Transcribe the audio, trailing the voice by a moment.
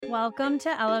Welcome to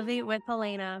Elevate with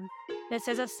Elena. This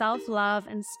is a self-love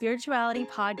and spirituality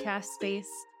podcast space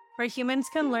where humans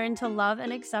can learn to love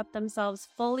and accept themselves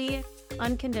fully,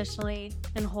 unconditionally,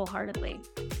 and wholeheartedly.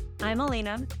 I'm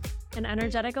Elena, an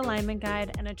energetic alignment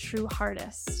guide and a true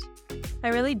heartist. I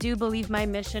really do believe my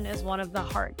mission is one of the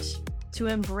heart, to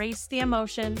embrace the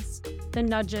emotions, the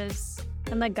nudges,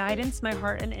 and the guidance my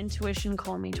heart and intuition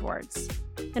call me towards,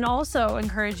 and also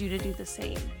encourage you to do the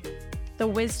same. The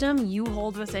wisdom you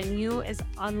hold within you is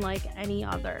unlike any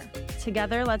other.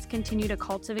 Together, let's continue to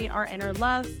cultivate our inner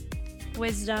love,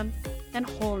 wisdom, and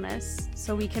wholeness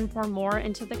so we can pour more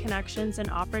into the connections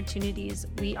and opportunities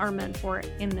we are meant for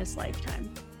in this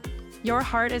lifetime. Your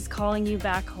heart is calling you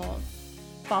back home.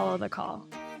 Follow the call.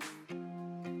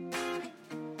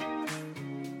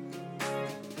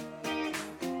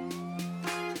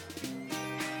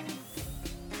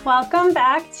 Welcome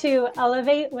back to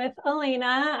Elevate with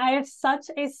Elena. I have such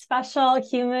a special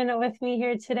human with me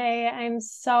here today. I'm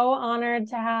so honored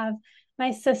to have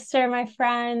my sister, my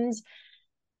friend,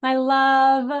 my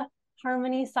love,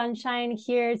 Harmony Sunshine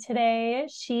here today.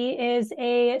 She is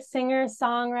a singer,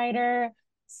 songwriter,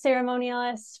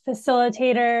 ceremonialist,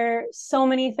 facilitator, so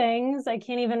many things. I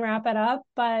can't even wrap it up,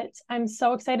 but I'm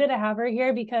so excited to have her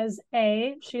here because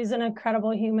A, she's an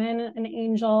incredible human, an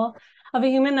angel of a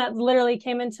human that literally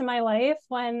came into my life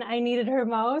when I needed her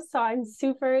most. So I'm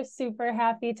super, super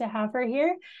happy to have her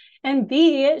here. And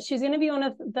B, she's going to be one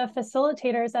of the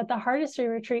facilitators at the Heartistry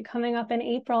Retreat coming up in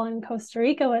April in Costa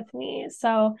Rica with me.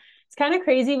 So it's kind of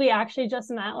crazy. We actually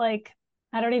just met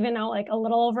I don't even know, a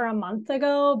little over a month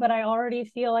ago, but I already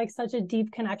feel like such a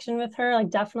deep connection with her,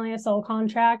 definitely a soul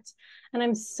contract. And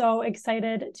I'm so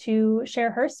excited to share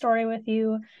her story with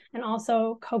you and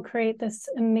also co-create this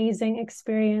amazing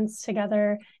experience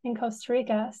together in Costa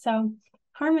Rica. So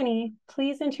Harmony,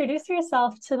 please introduce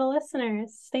yourself to the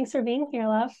listeners. Thanks for being here,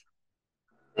 love.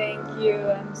 Thank you.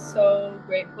 I'm so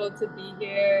grateful to be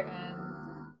here and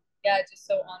just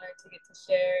so honored to get to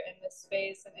share in this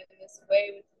space and in this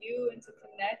way with you and to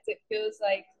connect. It feels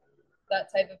like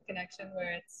that type of connection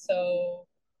where it's so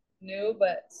new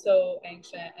but so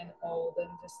ancient and old and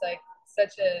just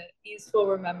such a easeful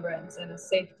remembrance and a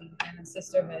safety and a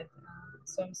sisterhood.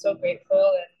 So I'm so grateful.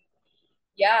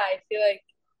 And I feel like,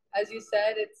 as you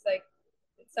said, it's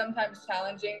sometimes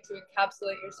challenging to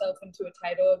encapsulate yourself into a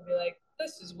title and be like,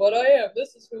 this is what I am,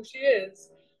 this is who she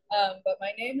is. But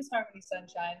my name is Harmony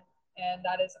Sunshine, and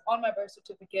that is on my birth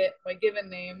certificate, my given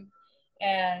name.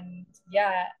 And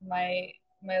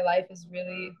my life is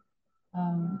really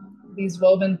these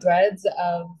woven threads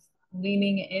of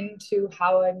leaning into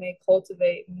how I may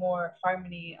cultivate more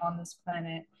harmony on this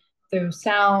planet through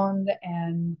sound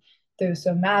and through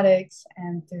somatics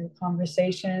and through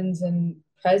conversations and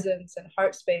presence and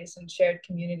heart space and shared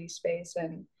community space.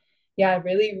 And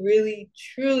really, really,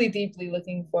 truly, deeply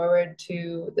looking forward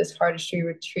to this Heartistry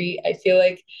retreat. I feel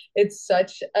like it's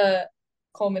such a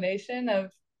culmination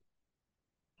of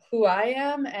who I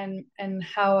am and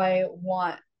how I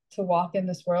want to walk in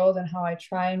this world and how I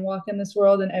try and walk in this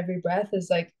world. And every breath is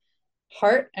like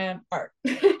heart and art.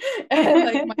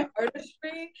 And my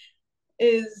artistry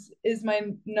is my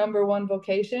number one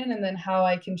vocation, and then how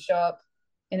I can show up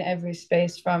in every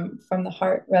space from the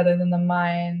heart rather than the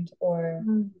mind or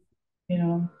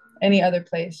any other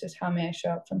place. Just how may I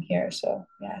show up from here? So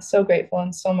so grateful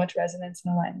and so much resonance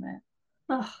and alignment.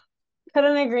 Oh,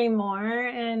 couldn't agree more.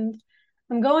 And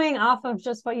I'm going off of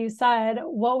just what you said.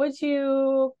 What would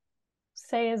you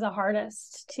say is a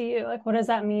heartist to you? What does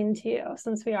that mean to you,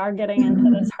 since we are getting into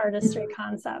this heartistry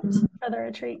concept for the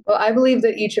retreat? Well, I believe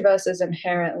that each of us is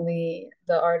inherently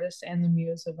the artist and the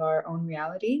muse of our own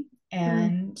reality,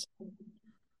 and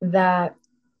that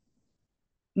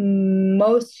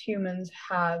most humans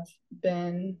have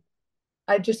been,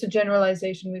 just a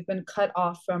generalization, we've been cut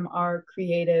off from our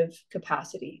creative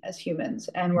capacity as humans,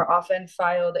 and we're often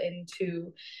filed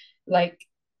into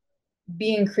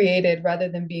being created rather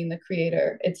than being the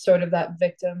creator. It's sort of that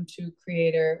victim to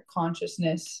creator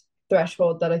consciousness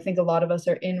threshold that I think a lot of us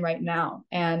are in right now.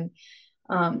 And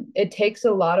it takes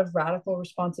a lot of radical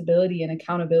responsibility and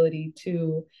accountability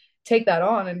to take that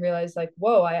on and realize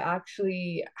whoa, I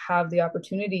actually have the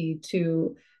opportunity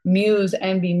to muse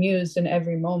and be mused in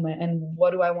every moment. And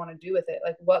what do I want to do with it?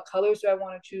 What colors do I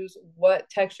want to choose? What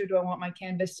texture do I want my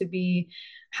canvas to be?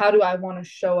 How do I want to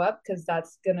show up? Because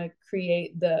that's going to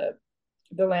create the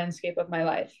landscape of my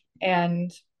life.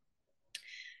 And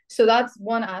so that's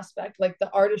one aspect.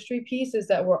 The artistry piece is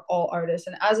that we're all artists.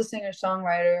 And as a singer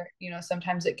songwriter,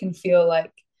 sometimes it can feel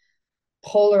like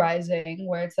polarizing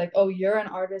where it's like, oh, you're an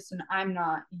artist and I'm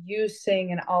not. You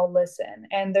sing and I'll listen.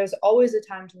 And there's always a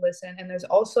time to listen. And there's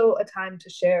also a time to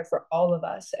share for all of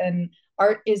us. And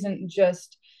art isn't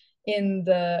just in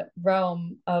the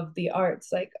realm of the arts.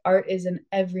 Like art is in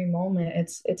every moment.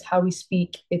 It's how we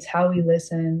speak, it's how we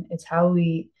listen, it's how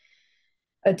we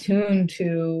attune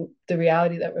to the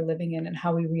reality that we're living in and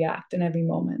how we react in every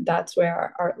moment. That's where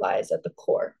our art lies at the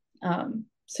core.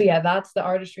 So yeah, that's the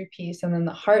artistry piece. And then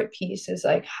the heart piece is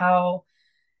like, how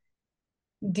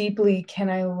deeply can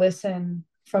I listen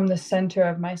from the center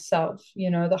of myself?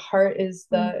 You know, the heart is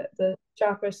the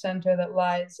chakra center that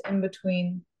lies in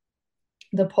between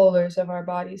the polars of our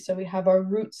body. So we have our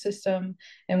root system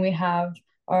and we have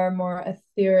our more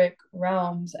etheric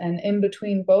realms. And in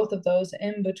between both of those,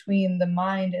 in between the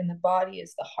mind and the body,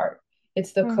 is the heart.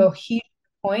 It's the cohesion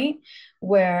point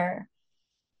where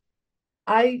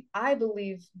I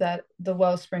believe that the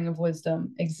wellspring of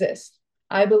wisdom exists.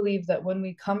 I believe that when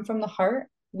we come from the heart,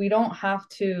 we don't have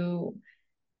to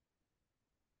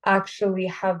actually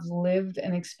have lived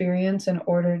an experience in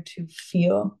order to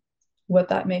feel what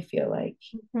that may feel like.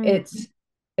 It's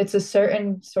it's a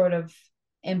certain sort of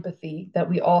empathy that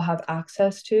we all have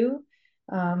access to,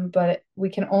 but we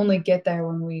can only get there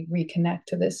when we reconnect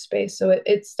to this space. So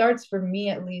it starts for me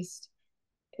at least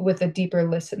with a deeper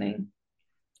listening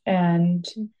and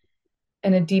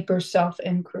a deeper self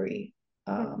inquiry.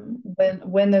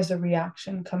 When there's a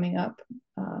reaction coming up,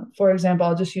 for example,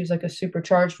 I'll just use like a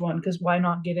supercharged one because why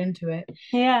not get into it?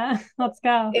 Yeah, let's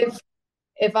go.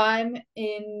 If I'm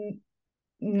in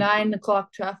 9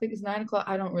 o'clock traffic, is 9 o'clock,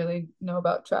 I don't really know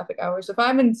about traffic hours. If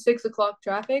I'm in 6 o'clock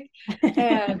traffic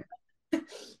and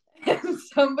and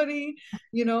somebody,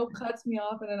 cuts me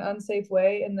off in an unsafe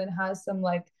way and then has some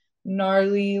like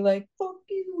gnarly like fuck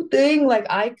you thing, like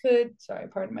I could, sorry,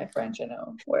 pardon my French, I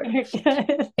know where.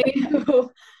 Anywho,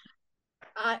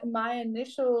 my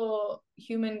initial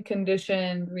human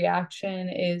conditioned reaction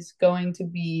is going to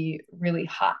be really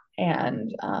hot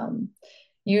and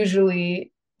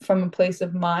usually from a place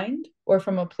of mind or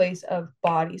from a place of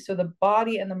body. So the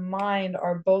body and the mind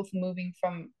are both moving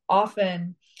from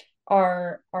often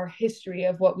our history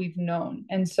of what we've known.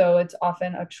 And so it's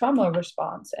often a trauma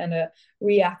response and a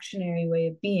reactionary way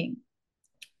of being.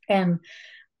 And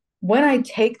when I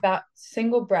take that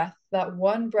single breath, that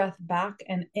one breath back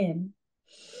and in,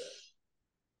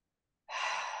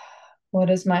 what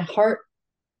does my heart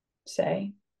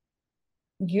say?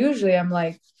 Usually I'm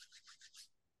like,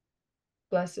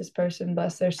 bless this person,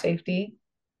 bless their safety,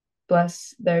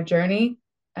 bless their journey.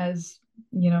 As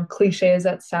cliche as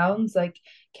that sounds, like,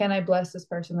 can I bless this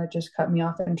person that just cut me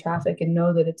off in traffic and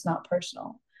know that it's not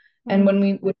personal? And when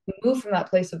we move from that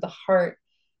place of the heart,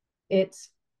 it's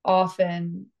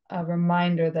often a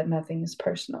reminder that nothing is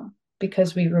personal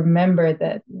because we remember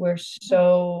that we're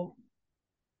so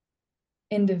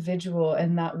individual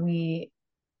and that we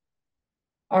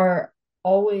are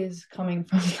always coming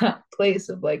from that place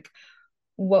of like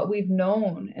what we've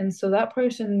known. And so that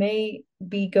person may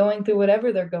be going through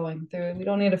whatever they're going through. We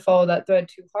don't need to follow that thread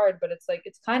too hard, but it's like,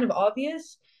 it's kind of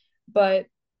obvious, but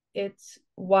it's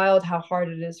wild how hard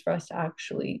it is for us to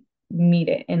actually meet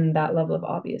it in that level of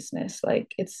obviousness.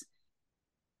 Like it's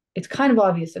kind of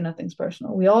obvious that nothing's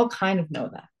personal. We all kind of know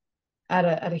that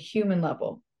at a human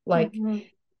level. Like,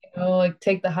 like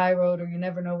take the high road or you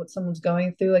never know what someone's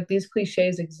going through. Like these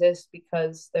cliches exist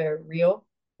because they're real.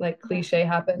 Like cliche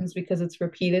happens because it's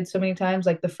repeated so many times.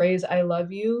 Like the phrase "I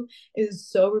love you" is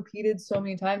so repeated so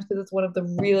many times because it's one of the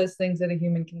realest things that a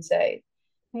human can say.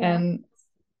 Yeah. And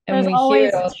There's we hear always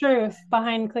it all. Truth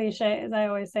behind cliches. I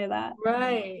always say that.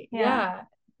 Right. Yeah.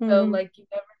 Yeah. So like you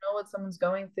never know what someone's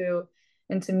going through.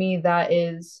 And to me, that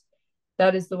is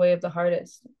the way of the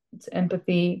hardest. It's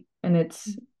empathy and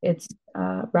it's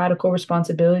radical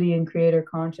responsibility and creator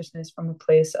consciousness from a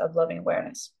place of loving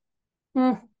awareness.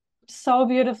 So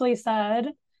beautifully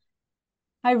said.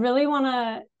 I really want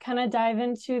to kind of dive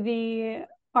into the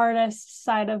artist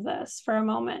side of this for a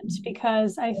moment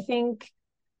because I think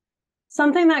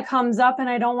something that comes up, and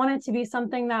I don't want it to be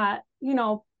something that,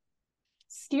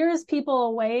 steers people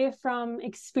away from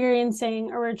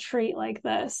experiencing a retreat like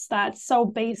this that's so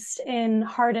based in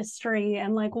artistry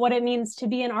and like what it means to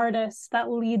be an artist that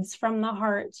leads from the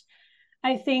heart.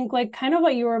 I think like kind of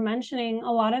what you were mentioning,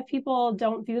 a lot of people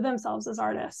don't view themselves as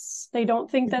artists. They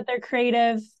don't think that they're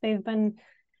creative. They've been,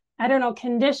 I don't know,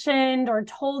 conditioned or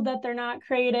told that they're not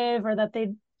creative or that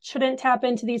they shouldn't tap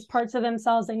into these parts of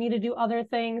themselves. They need to do other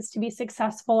things to be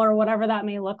successful or whatever that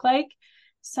may look like.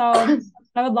 So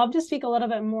I would love to speak a little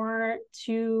bit more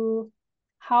to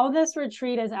how this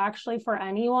retreat is actually for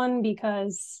anyone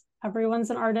because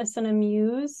everyone's an artist and a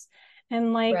muse.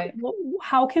 and like Right.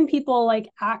 how can people like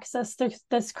access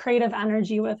this creative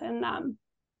energy within them?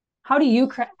 How do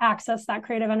you access that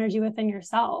creative energy within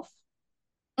yourself?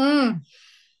 Mm,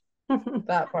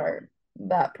 that part.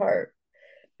 That part.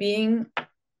 Being,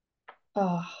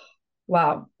 oh,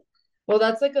 wow. Well,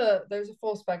 that's like there's a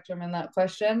full spectrum in that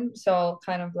question. So I'll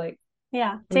kind of like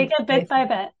Yeah, take read it my bit by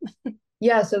bit.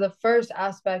 Yeah, so the first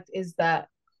aspect is that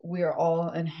we are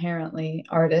all inherently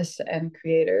artists and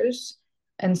creators.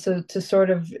 And so to sort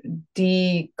of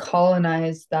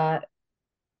decolonize that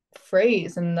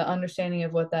phrase and the understanding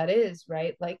of what that is,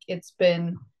 right? Like it's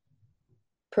been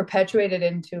perpetuated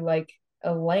into like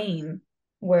a lane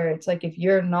where it's like if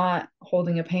you're not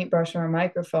holding a paintbrush or a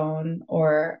microphone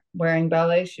or wearing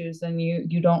ballet shoes, then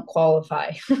you don't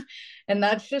qualify. And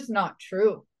that's just not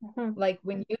true. Mhm. Like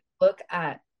when you look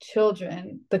at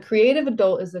children, the creative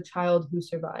adult is the child who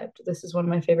survived. This is one of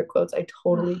my favorite quotes. I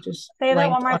totally just Say that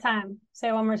one blanked more on time. Say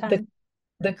it one more the time.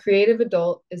 the creative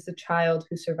adult is the child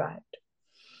who survived.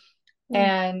 Mm,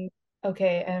 And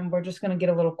okay, and we're just gonna get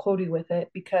a little quotey with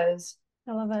it because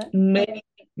I love it.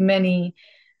 many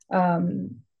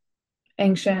um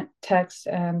ancient texts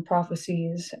and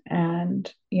prophecies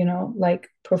and like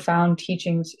profound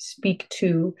teachings speak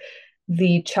to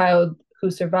the child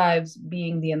who survives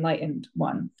being the enlightened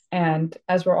one. And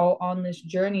as we're all on this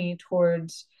journey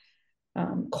towards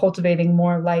cultivating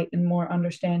more light and more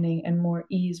understanding and more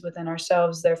ease within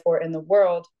ourselves, therefore in the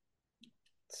world,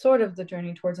 sort of the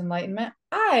journey towards enlightenment,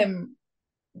 I am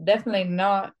definitely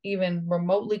not even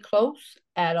remotely close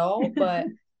at all, but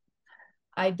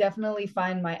I definitely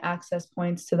find my access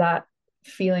points to that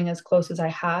feeling as close as I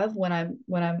have when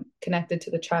I'm connected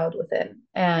to the child within.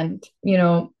 And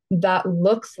that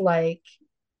looks like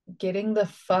getting the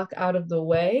fuck out of the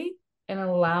way and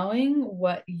allowing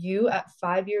what you at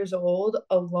 5 years old,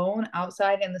 alone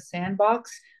outside in the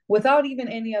sandbox, without even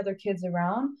any other kids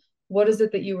around, what is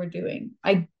it that you were doing?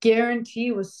 I guarantee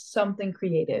it was something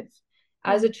creative.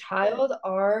 As a child,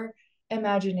 our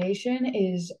imagination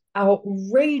is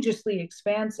outrageously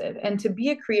expansive. And to be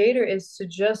a creator is to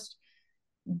just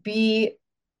be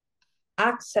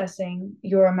accessing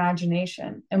your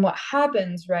imagination. And what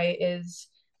happens, right, is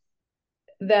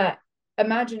that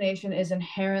imagination is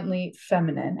inherently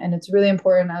feminine. And it's really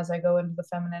important as I go into the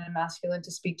feminine and masculine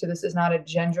to speak to this is not a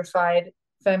gentrified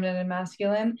feminine and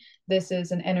masculine. This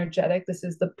is an energetic. This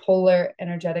is the polar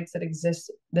energetics that exists.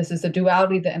 This is the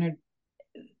duality,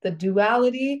 the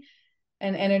duality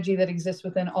and energy that exists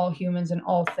within all humans and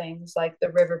all things, like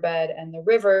the riverbed and the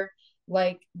river,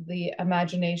 like the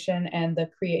imagination and the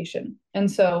creation. And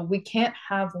so we can't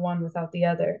have one without the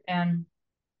other. And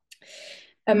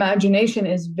imagination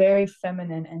is very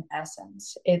feminine in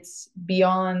essence. It's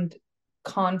beyond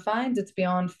confines, it's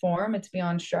beyond form, it's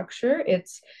beyond structure.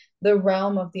 It's the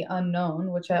realm of the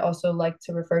unknown, which I also like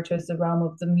to refer to as the realm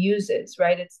of the muses,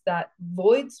 right? It's that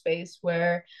void space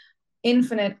where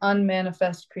infinite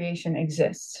unmanifest creation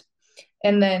exists.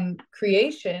 And then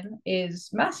creation is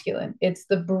masculine. It's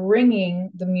the bringing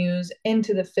the muse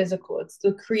into the physical. It's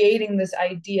the creating this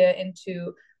idea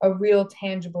into a real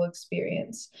tangible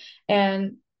experience.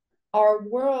 And our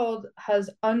world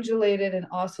has undulated and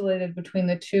oscillated between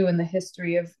the two in the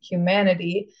history of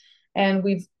humanity. And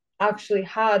we've actually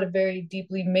had a very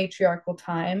deeply matriarchal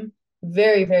time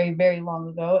very, very, very long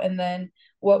ago. And then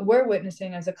what we're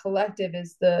witnessing as a collective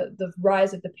is the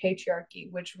rise of the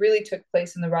patriarchy, which really took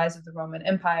place in the rise of the Roman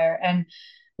Empire. And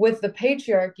with the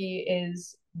patriarchy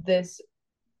is this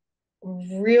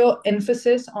real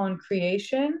emphasis on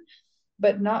creation,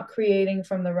 but not creating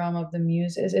from the realm of the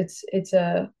muses. It's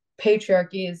a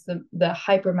patriarchy is the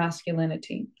hyper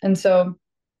masculinity. And so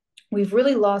we've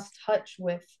really lost touch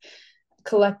with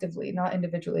collectively, not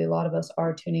individually. A lot of us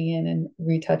are tuning in and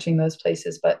retouching those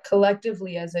places, but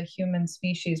collectively as a human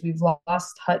species, we've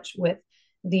lost touch with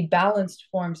the balanced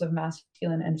forms of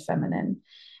masculine and feminine.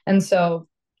 And so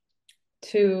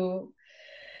to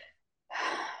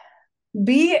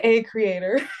be a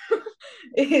creator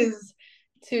is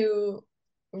to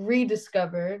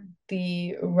rediscover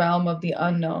the realm of the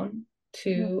unknown,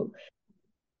 to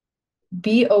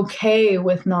be okay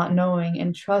with not knowing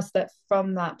and trust that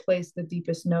from that place the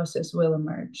deepest gnosis will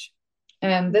emerge.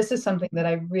 And this is something that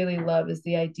I really love is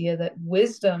the idea that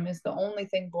wisdom is the only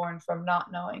thing born from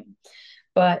not knowing.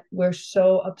 But we're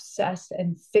so obsessed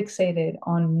and fixated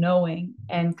on knowing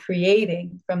and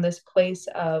creating from this place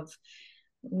of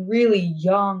really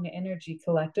young energy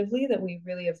collectively that we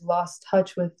really have lost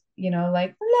touch with,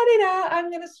 like la di da,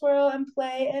 I'm gonna swirl and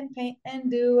play and paint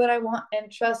and do what I want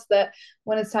and trust that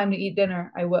when it's time to eat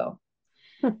dinner, I will.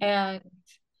 And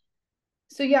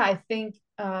so yeah, I think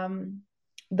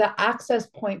the access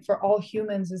point for all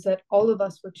humans is that all of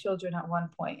us were children at one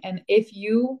point. And if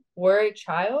you were a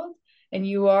child and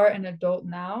you are an adult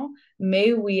now,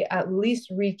 may we at least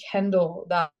rekindle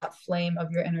that flame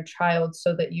of your inner child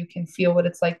so that you can feel what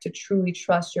it's like to truly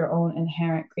trust your own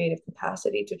inherent creative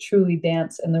capacity, to truly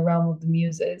dance in the realm of the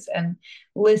muses and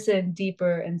listen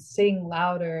deeper and sing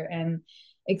louder and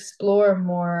explore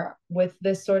more with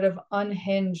this sort of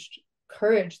unhinged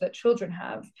courage that children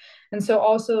have. And so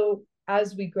also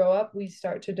as we grow up, we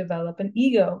start to develop an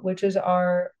ego, which is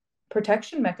our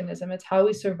protection mechanism. It's how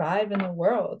we survive in the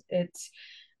world. It's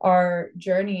our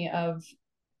journey of,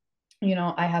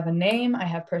 I have a name, I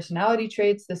have personality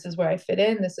traits, this is where I fit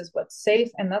in, this is what's safe.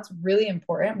 And that's really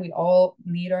important. We all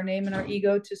need our name and our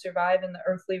ego to survive in the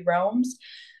earthly realms.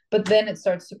 But then it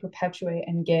starts to perpetuate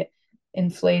and get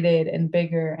inflated and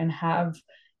bigger and have,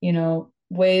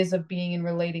 ways of being and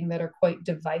relating that are quite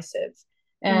divisive.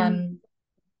 Mm. And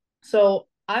so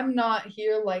I'm not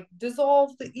here like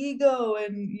dissolve the ego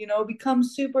and, become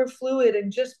super fluid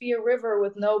and just be a river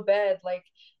with no bed, like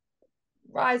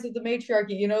rise of the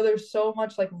matriarchy. There's so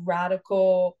much like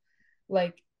radical,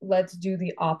 like, let's do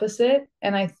the opposite.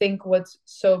 And I think what's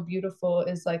so beautiful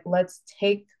is like, let's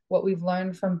take what we've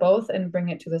learned from both and bring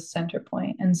it to the center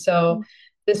point. And so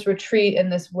this retreat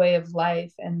and this way of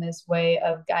life and this way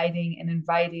of guiding and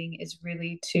inviting is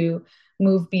really to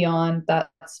move beyond that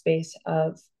space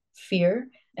of fear.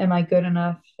 Am I good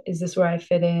enough? Is this where I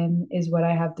fit in? Is what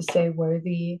I have to say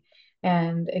worthy?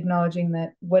 And acknowledging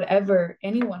that whatever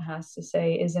anyone has to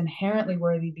say is inherently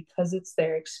worthy because it's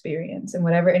their experience, and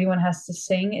whatever anyone has to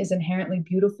sing is inherently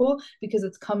beautiful because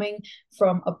it's coming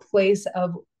from a place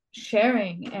of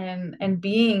sharing and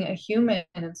being a human.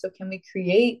 And so can we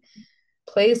create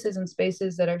places and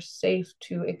spaces that are safe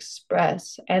to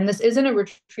express? And this isn't a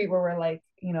retreat where we're like,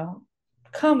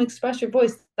 come express your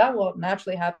voice. That will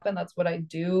naturally happen. That's what I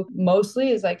do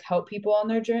mostly, is like help people on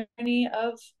their journey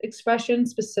of expression,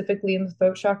 specifically in the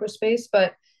throat chakra space.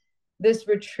 But this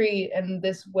retreat and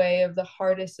this way of the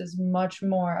hardest is much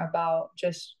more about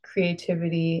just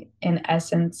creativity in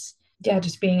essence. Yeah,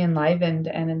 just being enlivened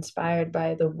and inspired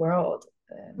by the world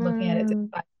and looking at it as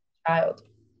a child.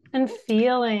 And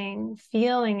feeling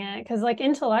it, because like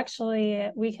intellectually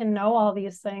we can know all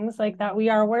these things, like that we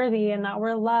are worthy and that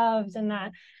we're loved and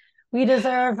that we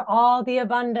deserve all the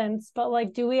abundance, but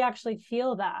like, do we actually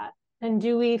feel that? And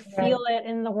do we feel Right. it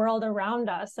in the world around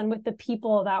us and with the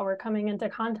people that we're coming into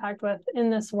contact with in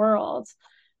this world?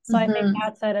 So I think Mm-hmm.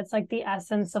 that's it. It's like the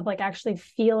essence of like actually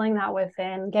feeling that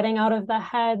within, getting out of the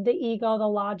head, the ego, the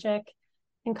logic,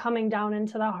 and coming down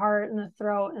into the heart and the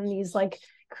throat and these like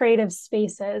creative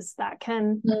spaces that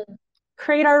can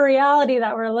create our reality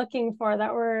that we're looking for,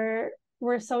 that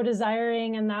we're so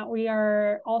desiring, and that we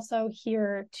are also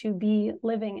here to be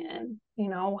living in,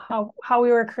 how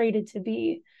we were created to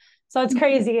be. So it's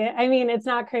crazy. I mean, it's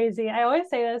not crazy. I always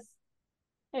say this.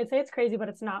 I say it's crazy, but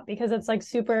it's not, because it's like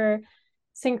super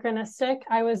synchronistic.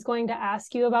 I was going to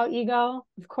ask you about ego,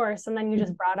 of course, and then you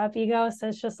just brought up ego. So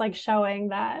it's just like showing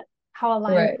that how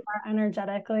aligned Right. we are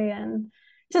energetically and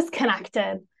just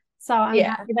connected. So I'm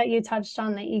Yeah. happy that you touched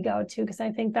on the ego too, because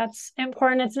I think that's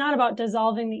important. It's not about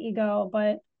dissolving the ego,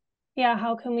 but yeah,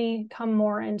 how can we come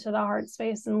more into the heart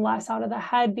space and less out of the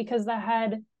head? Because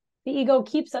the ego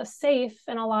keeps us safe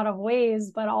in a lot of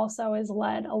ways, but also is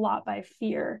led a lot by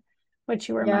fear, which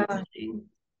you were Yeah. mentioning.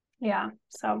 Yeah.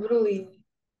 So, Totally.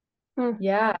 mm,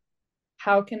 Yeah.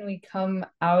 How can we come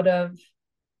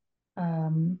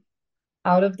um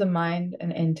out of the mind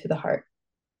and into the heart?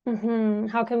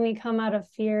 how can we come out of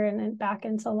fear and back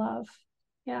into love?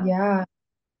 Yeah. Yeah.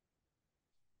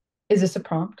 Is this a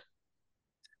prompt?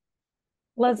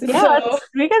 Yeah, So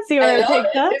we can see I where it know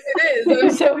takes us. it is. I'm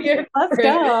so here Let's for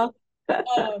it. go.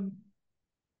 Um,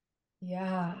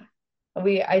 yeah.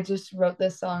 I just wrote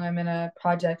this song. I'm in a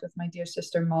project with my dear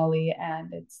sister Molly,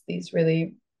 and it's these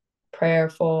really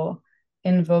prayerful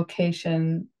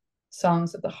invocation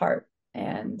songs of the heart.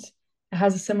 And it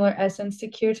has a similar essence to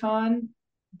kirtan,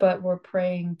 but we're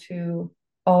praying to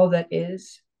all that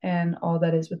is and all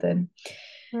that is within.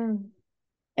 Mm,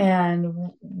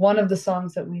 And one of the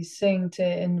songs that we sing to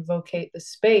invocate the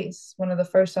space, one of the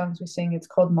first songs we sing, it's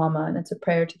called Mama, and it's a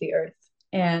prayer to the earth.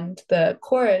 And the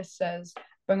chorus says,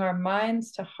 bring our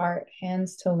minds to heart,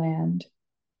 hands to land.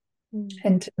 mm,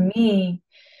 And to me,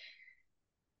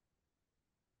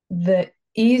 the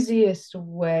easiest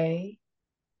way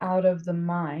out of the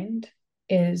mind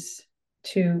is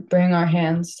to bring our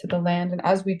hands to the land. And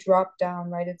as we drop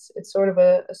down, right, it's sort of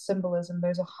a symbolism.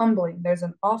 There's a humbling, there's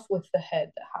an off with the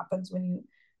head that happens when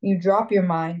you drop your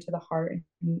mind to the heart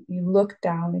and you look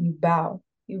down and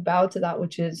you bow to that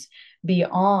which is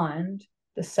beyond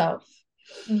the self.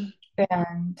 Mm.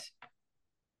 And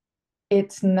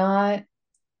it's not,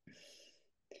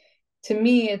 to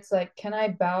me, it's like, can I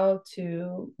bow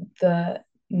to the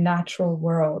natural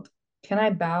world? Can I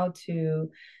bow to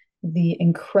the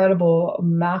incredible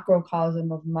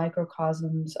macrocosm of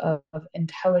microcosms of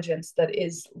intelligence that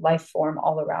is life form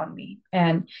all around me?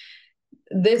 And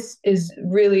this is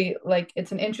really like,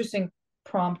 it's an interesting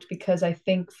prompt because I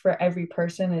think for every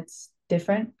person it's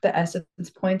different, the essence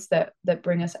points that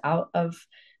bring us out of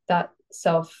that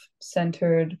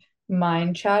self-centered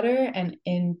mind chatter and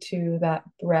into that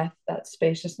breath, that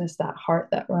spaciousness, that heart,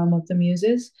 that realm of the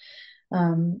muses.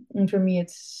 And for me,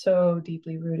 it's so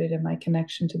deeply rooted in my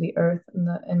connection to the earth and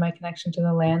in my connection to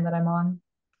the land that I'm on,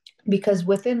 because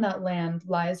within that land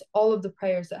lies all of the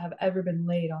prayers that have ever been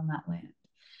laid on that land,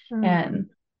 Mm. and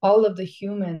all of the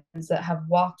humans that have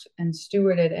walked and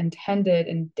stewarded and tended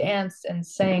and danced and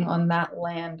sang on that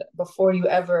land before you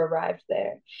ever arrived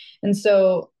there. And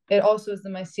so it also is the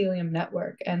mycelium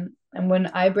network. And when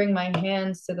I bring my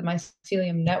hands to the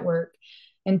mycelium network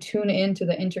and tune into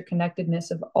the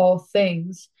interconnectedness of all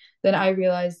things, then I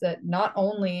realize that not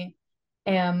only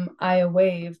am I a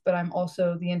wave, but I'm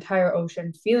also the entire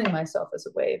ocean feeling myself as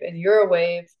a wave, and you're a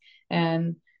wave,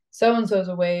 and so and so's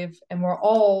a wave, and we're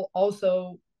all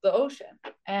also the ocean.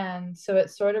 And so it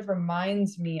sort of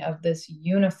reminds me of this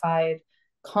unified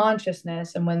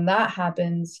consciousness. And when that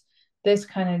happens, this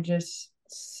kind of just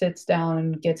sits down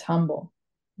and gets humble,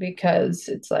 because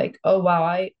it's like, oh wow,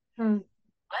 I Mm.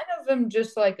 kind of am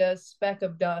just like a speck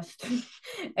of dust.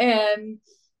 And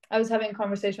I was having a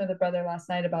conversation with a brother last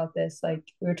night about this. Like,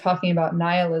 we were talking about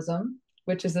nihilism,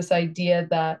 which is this idea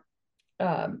that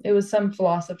it was some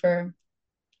philosopher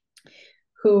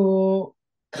who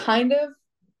kind of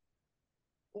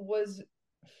was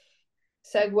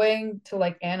segueing to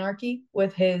like anarchy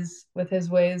with his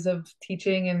ways of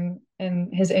teaching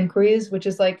and his inquiries, which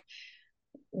is like,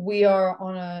 we are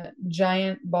on a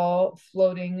giant ball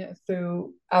floating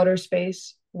through outer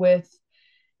space with,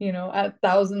 you know, at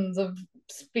thousands of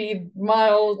speed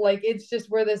miles. Like, it's just,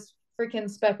 we're this freaking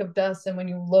speck of dust. And when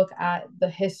you look at the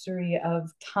history of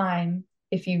time,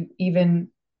 if you even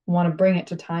want to bring it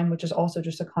to time, which is also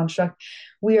just a construct,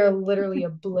 we are literally a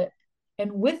blip.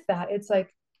 And with that, it's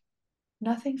like,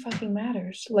 nothing fucking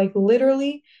matters. Like,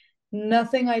 literally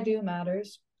nothing I do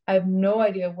matters. I have no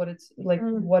idea what it's like,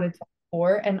 Mm. what it's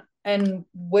for. And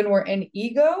when we're in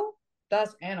ego,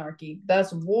 that's anarchy.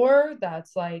 That's war.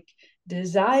 That's like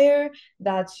desire.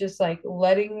 That's just like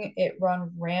letting it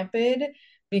run rampant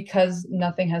because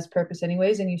nothing has purpose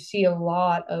anyways. And you see a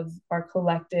lot of our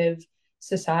collective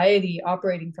society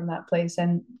operating from that place.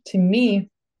 And to me,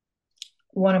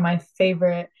 one of my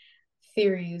favorite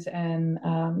theories and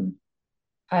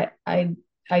I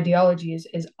ideologies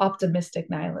is optimistic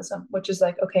nihilism, which is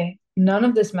like, okay, none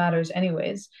of this matters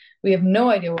anyways. We have no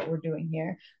idea what we're doing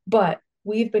here, but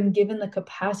we've been given the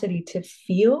capacity to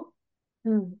feel.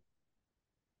 Mm.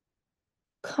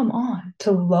 Come on,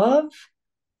 to love,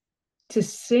 to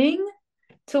sing,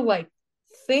 to like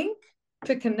think,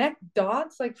 to connect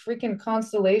dots like freaking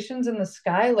constellations in the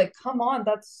sky. Like, come on,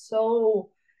 that's so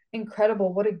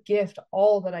incredible. What a gift.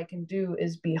 All that I can do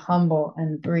is be humble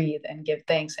and breathe and give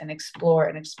thanks and explore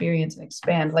and experience and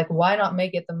expand. Like, why not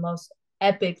make it the most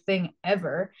epic thing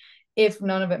ever if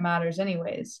none of it matters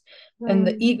anyways? And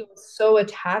the Mm. ego is so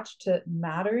attached to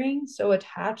mattering, so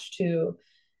attached to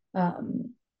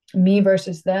um, me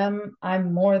versus them.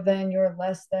 I'm more than, you're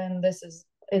less than. This is,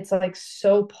 it's like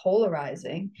so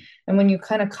polarizing. And when you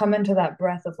kind of come into that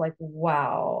breath of like,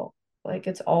 wow, like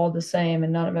it's all the same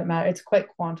and none of it matters, it's quite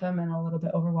quantum and a little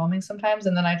bit overwhelming sometimes.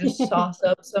 And then I just sauce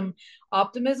up some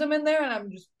optimism in there and I'm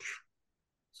just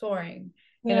soaring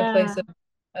in a place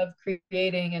Yeah. of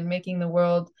creating and making the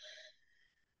world,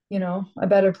 you know, a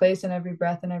better place in every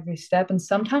breath and every step. And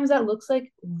sometimes that looks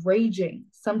like raging.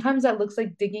 Sometimes that looks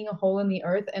like digging a hole in the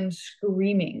earth and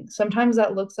screaming. Sometimes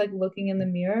that looks like looking in the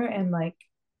mirror and like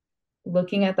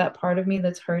looking at that part of me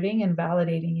that's hurting and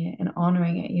validating it and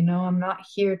honoring it. You know, I'm not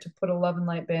here to put a love and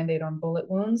light band-aid on bullet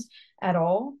wounds at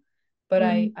all, but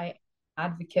Mm. I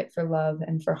advocate for love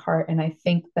and for heart. And I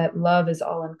think that love is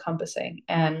all encompassing.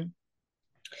 And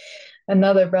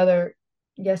another brother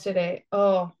yesterday,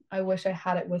 oh, I wish I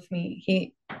had it with me.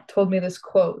 He told me this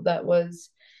quote that was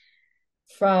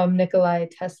from Nikolai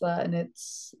Tesla, and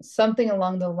it's something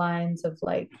along the lines of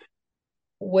like,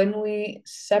 when we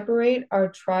separate our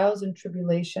trials and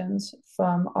tribulations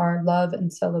from our love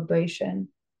and celebration,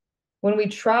 when we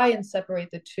try and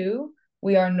separate the two,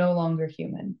 we are no longer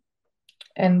human.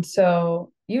 And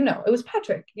so, you know, it was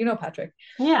Patrick. You know Patrick.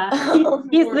 Yeah.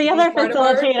 He's the He's other part of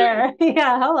our facilitator.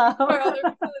 Yeah. our Hello. other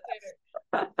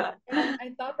facilitator. And I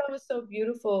was so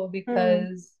beautiful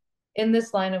Mm, because in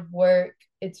this line of work,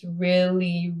 it's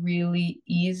really, really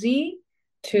easy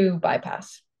to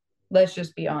bypass. Let's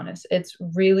just be honest. It's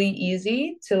really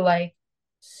easy to like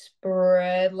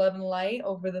spread love and light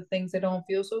over the things that don't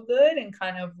feel so good and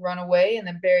kind of run away and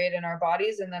then bury it in our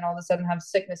bodies and then all of a sudden have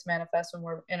sickness manifest when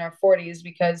we're in our 40s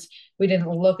because we didn't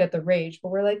look at the rage. But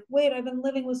we're like, wait, I've been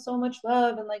living with so much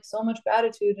love and like so much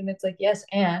gratitude. And it's like, yes,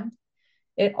 and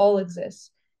it all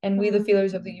exists. And we, the mm,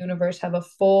 feelers of the universe, have a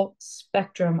full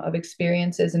spectrum of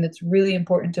experiences. And it's really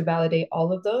important to validate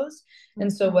all of those.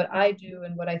 And so, mhm, what I do,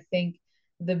 and what I think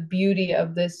the beauty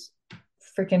of this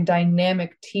freaking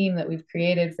dynamic team that we've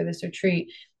created for this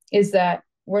retreat is that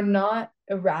we're not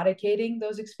eradicating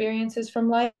those experiences from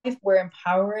life. We're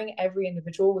empowering every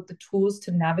individual with the tools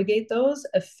to navigate those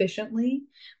efficiently,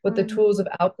 with the mm, tools of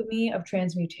alchemy, of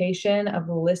transmutation, of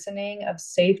listening, of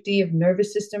safety, of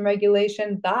nervous system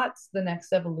regulation. That's the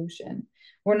next evolution.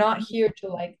 We're not mhm, here to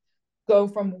like go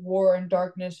from war and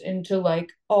darkness into like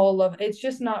all love. It's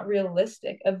just not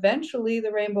realistic. Eventually,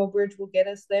 the Rainbow Bridge will get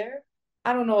us there.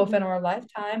 I don't know if in mhm, our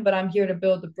lifetime, but I'm here to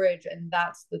build the bridge, and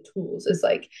that's the tools. Is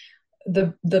like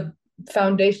the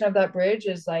foundation of that bridge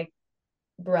is like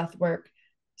breath work,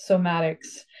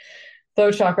 somatics,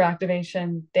 throat chakra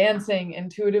activation, dancing,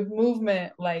 intuitive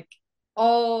movement, like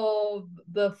all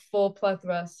the full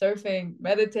plethora, surfing,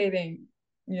 meditating,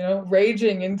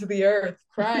 raging into the earth,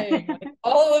 crying, like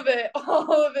all of it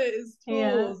is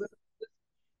yeah. tools.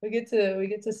 We get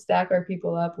to stack our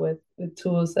people up with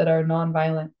tools that are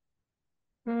non-violent.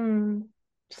 Mm.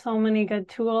 So many good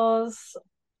tools.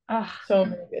 Ugh, So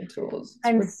many good tools. It's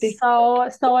I'm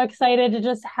ridiculous. so excited to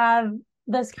just have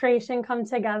this creation come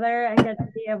together and get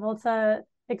to be able to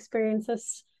experience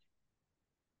this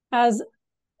as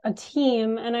a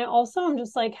team. And I also am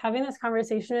just like having this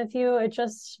conversation with you.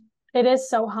 It is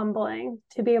so humbling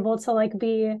to be able to like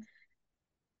be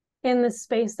in the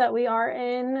space that we are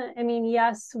in. I mean,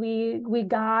 yes, we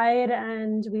guide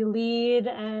and we lead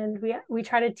and we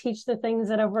try to teach the things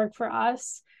that have worked for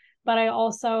us, but I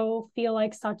also feel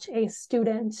like such a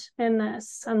student in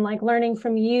this and like learning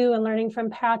from you and learning from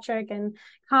Patrick and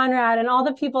Conrad and all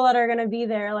the people that are going to be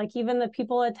there, like even the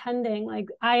people attending, like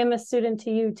I am a student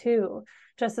to you too,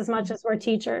 just as much as we're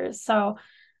teachers. So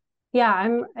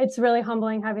yeah, it's really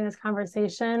humbling having this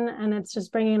conversation and it's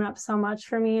just bringing up so much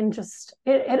for me and just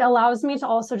it allows me to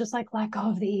also just like let go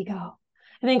of the ego.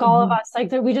 I think all of Mhm. us like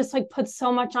that we just like put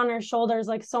so much on our shoulders,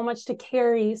 like so much to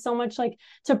carry, so much like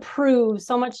to prove,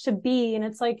 so much to be. And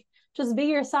it's like just be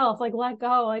yourself, like let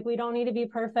go. Like we don't need to be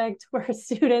perfect. We're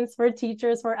students, we're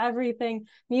teachers, we're everything,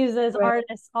 muses, Right.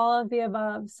 artists, all of the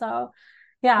above. So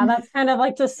yeah, that's kind of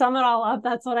like to sum it all up.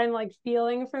 That's what I'm like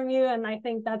feeling from you. And I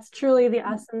think that's truly the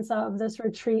essence of this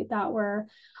retreat that we're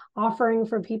offering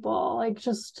for people. Like,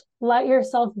 just let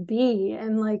yourself be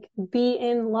and like be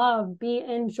in love, be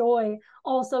in joy,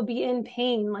 also be in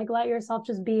pain. Like, let yourself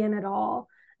just be in it all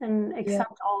and Yeah,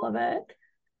 accept all of it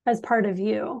as part of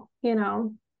you, you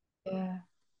know? yeah,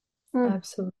 Mm.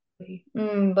 absolutely.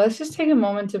 Let's just take a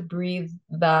moment to breathe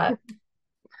that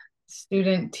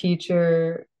student,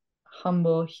 teacher,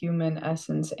 humble human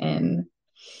essence in.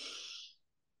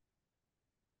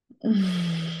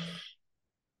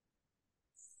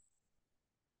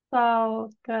 So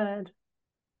good.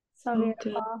 So So good.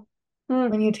 beautiful. Mm.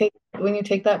 When you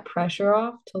take that pressure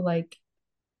off to like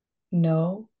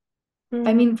know. I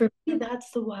Mm-hmm. mean, for me,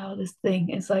 that's the wildest thing.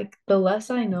 It's like the less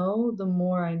I know, the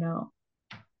more I know.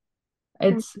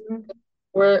 It's Mm-hmm.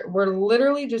 we're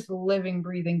literally just living,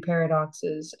 breathing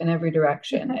paradoxes in every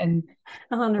direction. And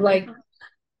 100%. like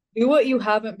do what you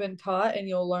haven't been taught and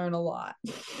you'll learn a lot.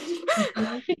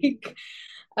 Mhm. Like,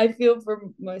 I feel for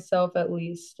myself at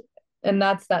least. And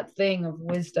that's that thing of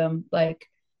wisdom. Like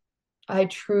I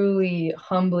truly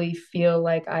humbly feel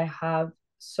like I have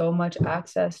so much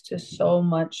access to so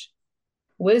much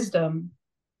wisdom.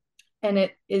 And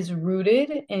it is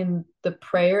rooted in the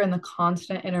prayer and the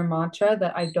constant inner mantra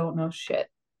that I don't know shit.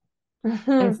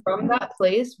 And Mhm. from that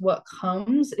place, what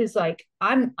comes is like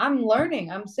I'm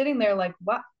learning. I'm sitting there like,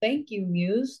 what? Thank you,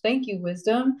 Muse. Thank you,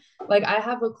 wisdom. Like I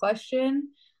have a question.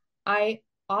 I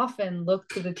often look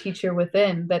to the teacher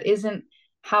within that isn't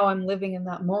how I'm living in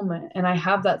that moment. And I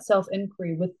have that self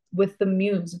inquiry with the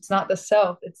muse. It's not the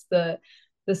self, it's the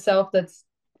self that's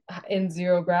in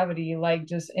zero gravity, like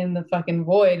just in the fucking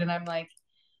void. And I'm like,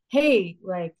 hey,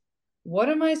 like, what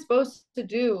am I supposed to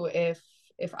do if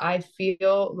I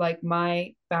feel like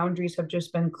my boundaries have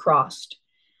just been crossed?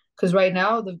 Because right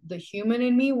now the human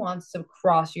in me wants to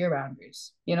cross your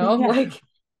boundaries, Yeah, like,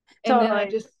 and then I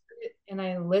totally. just sit and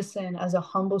I listen as a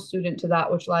humble student to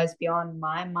that which lies beyond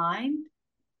my mind.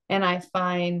 And I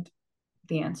find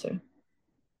the answer.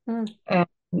 Mm.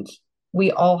 And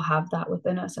we all have that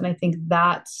within us. And I think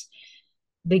that's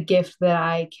the gift that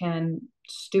I can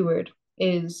steward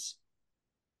is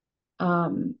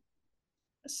um,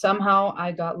 somehow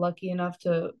I got lucky enough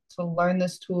to learn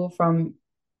this tool from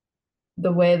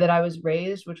the way that I was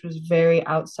raised, which was very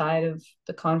outside of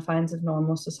the confines of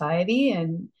normal society,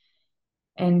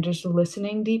 and just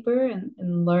listening deeper and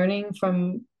learning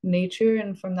from nature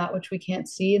and from that which we can't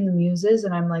see in the muses.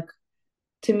 And I'm like,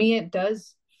 to me, it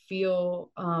does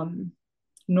feel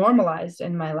normalized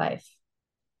in my life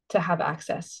to have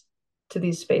access to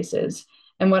these spaces.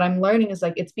 And what I'm learning is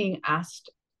like it's being asked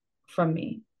from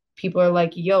me. People are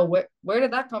like, yo, where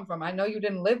did that come from? I know you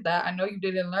didn't live that. I know you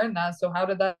didn't learn that. So how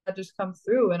did that just come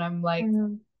through? And I'm like,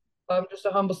 Mm. I'm just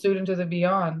a humble student of the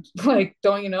beyond. Like,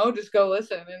 don't you know? Just go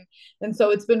listen. And so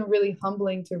it's been really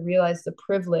humbling to realize the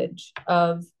privilege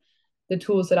of the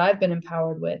tools that I've been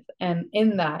empowered with. And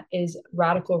in that is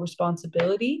radical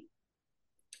responsibility,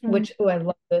 Mm. which, oh, I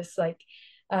love this. Like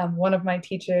one of my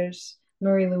teachers,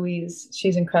 Marie Louise,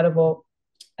 she's incredible.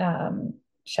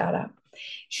 Shout out.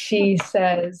 She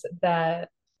says that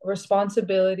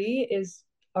responsibility is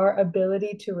our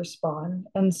ability to respond.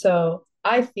 And so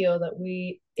I feel that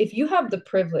if you have the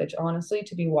privilege, honestly,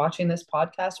 to be watching this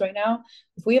podcast right now,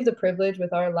 if we have the privilege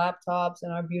with our laptops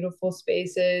and our beautiful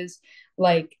spaces,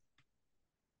 like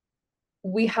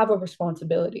we have a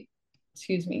responsibility.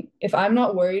 Excuse me. If I'm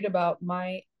not worried about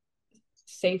my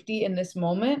safety in this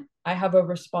moment, I have a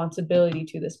responsibility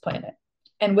to this planet.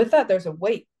 And with that, there's a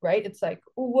weight, right? It's like,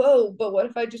 whoa, but what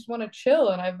if I just want to chill?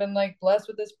 And I've been like blessed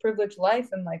with this privileged life.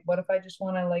 And like, what if I just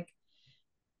want to like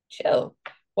chill?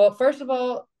 Well, first of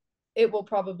all, it will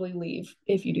probably leave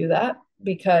if you do that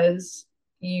because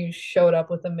you showed up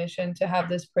with a mission to have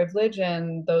this privilege,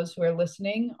 and those who are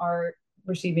listening are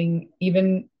receiving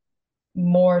even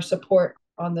more support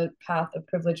on the path of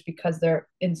privilege because they're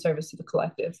in service to the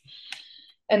collective.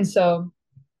 And so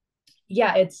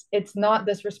yeah, it's not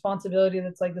this responsibility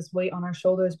that's like this weight on our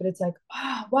shoulders, but it's like,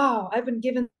 oh, wow, I've been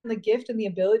given the gift and the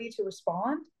ability to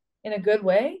respond in a good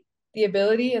way, the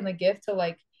ability and the gift to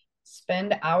like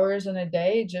spend hours in a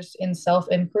day just in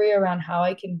self-inquiry around how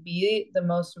I can be the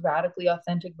most radically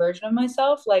authentic version of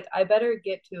myself. Like I better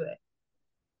get to it,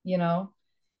 you know?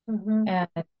 Mm-hmm.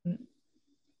 And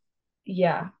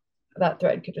yeah, that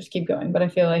thread could just keep going, but I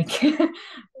feel like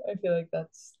I feel like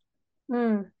that's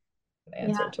Mm. an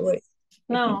answer to what Yes.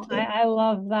 you're taking No, to. I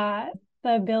love that.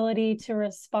 The ability to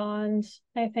respond,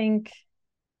 I think,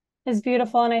 is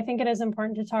beautiful. And I think it is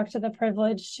important to talk to the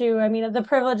privilege too. I mean, the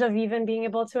privilege of even being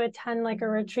able to attend like a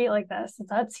retreat like this,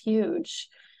 that's huge.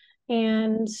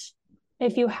 And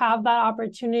if you have that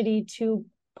opportunity to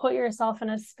put yourself in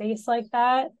a space like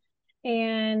that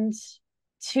and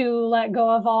to let go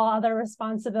of all other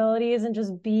responsibilities and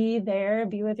just be there,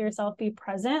 be with yourself, be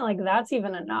present, like that's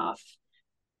even enough.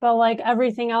 But like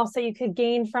everything else that you could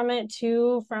gain from it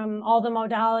too, from all the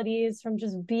modalities, from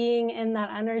just being in that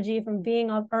energy, from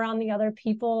being around the other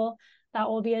people that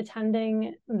will be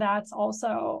attending, that's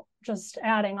also just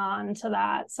adding on to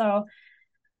that. So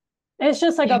it's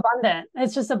just like Yeah. abundant.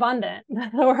 It's just abundant.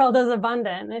 The world is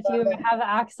abundant. If you have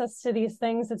access to these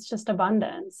things, it's just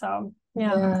abundant. So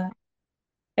yeah. Yeah.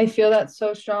 I feel that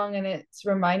so strong, and it's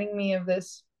reminding me of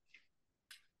this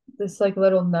like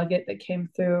little nugget that came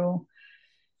through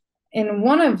in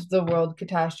one of the world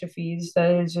catastrophes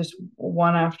that is just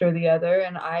one after the other.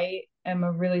 And I am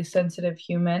a really sensitive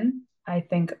human. I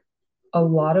think a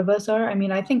lot of us are. I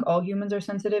mean, I think all humans are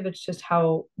sensitive. It's just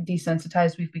how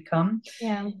desensitized we've become.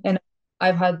 Yeah. And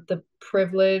I've had the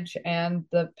privilege and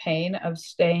the pain of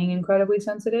staying incredibly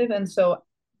sensitive. And so,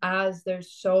 as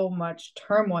there's so much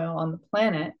turmoil on the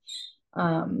planet,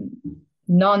 um,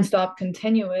 nonstop,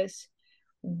 continuous,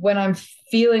 when I'm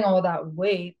feeling all that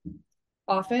weight,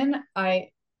 often I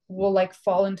will like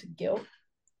fall into guilt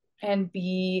and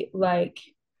be like,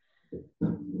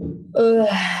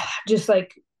 just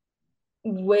like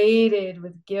weighted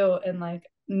with guilt and like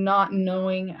not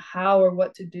knowing how or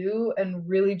what to do, and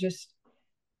really just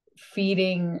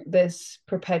feeding this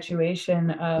perpetuation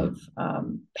of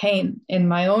pain in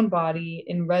my own body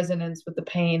in resonance with the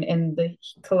pain in the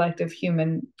collective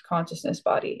human consciousness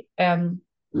body. And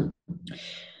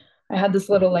I had this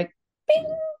little like bing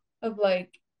of like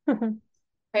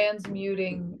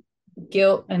transmuting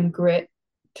guilt and grit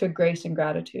to grace and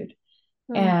gratitude.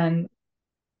 And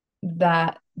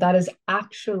that is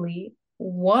actually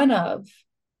one of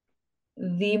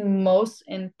the most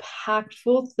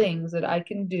impactful things that I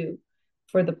can do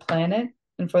for the planet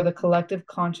and for the collective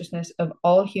consciousness of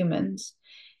all humans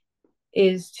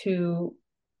is to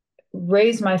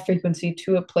raise my frequency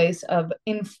to a place of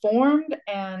informed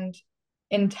and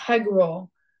integral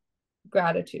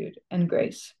gratitude and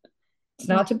grace. It's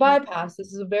not to bypass.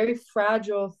 This is a very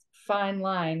fragile, fine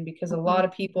line, because a lot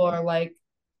of people are like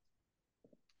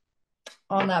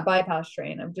on that bypass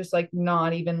train of just like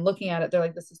not even looking at it. They're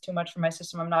like, this is too much for my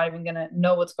system. I'm not even going to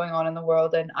know what's going on in the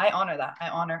world. And I honor that. I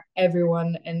honor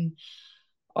everyone and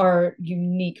our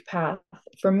unique path.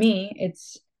 For me,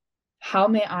 it's how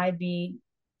may I be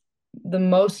the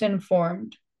most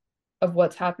informed of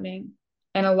what's happening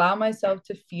and allow myself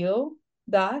to feel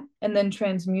that and then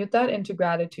transmute that into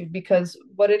gratitude. Because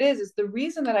what it is the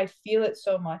reason that I feel it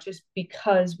so much is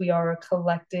because we are a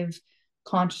collective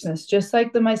consciousness, just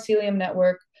like the mycelium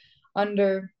network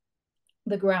under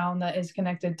the ground that is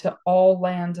connected to all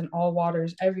lands and all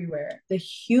waters everywhere. The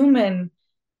human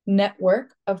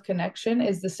network of connection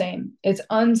is the same. It's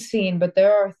unseen, but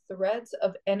there are threads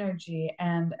of energy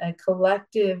and a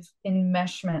collective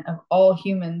enmeshment of all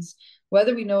humans,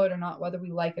 whether we know it or not, whether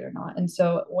we like it or not. And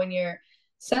so when you're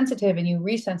sensitive and you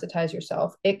resensitize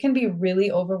yourself, it can be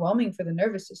really overwhelming for the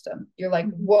nervous system. You're like,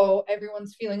 whoa,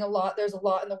 everyone's feeling a lot. There's a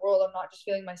lot in the world. I'm not just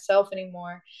feeling myself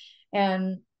anymore.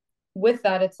 And with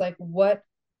that, it's like, what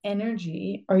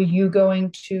energy are you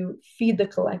going to feed the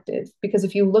collective? Because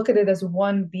if you look at it as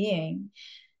one being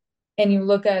and you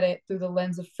look at it through the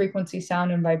lens of frequency,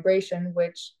 sound, and vibration,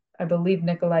 which I believe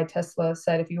Nikolai Tesla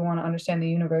said, if you want to understand the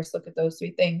universe, look at those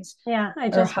three things. Yeah, I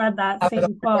just read that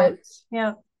same quote.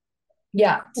 Yeah.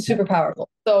 Yeah, super powerful.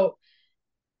 So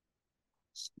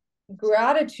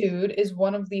gratitude is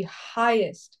one of the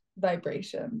highest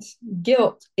vibrations.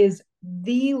 Guilt is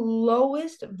the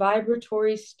lowest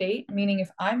vibratory state, meaning if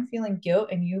I'm feeling guilt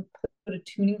and you put a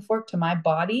tuning fork to my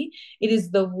body, it is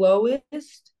the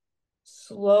lowest,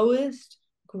 slowest,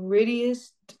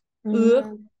 grittiest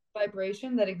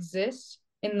vibration that exists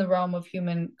in the realm of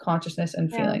human consciousness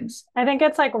and feelings. I think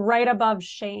it's like right above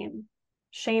shame.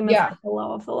 Shame is like the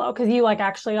low of the low, because you like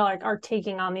actually are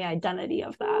taking on the identity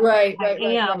of that. Right. I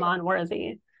am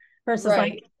unworthy versus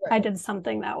like I did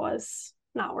something that was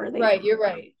not worthy. Right, you're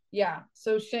right. Yeah.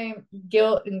 So shame,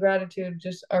 guilt, and gratitude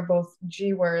just are both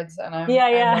G words, and I'm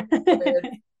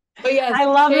but yes, I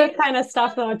love this kind of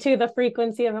stuff though too. The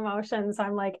frequency of emotions.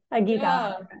 I'm like a geek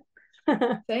out.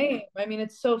 Same. I mean,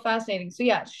 it's so fascinating. So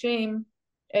yeah, shame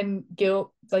and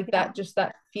guilt, like that, just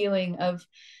that feeling of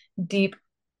deep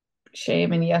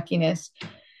shame and yuckiness.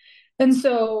 And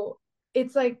so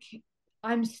it's like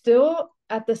I'm still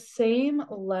at the same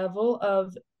level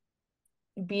of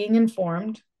being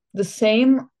informed, the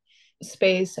same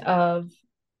space of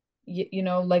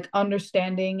like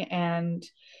understanding, and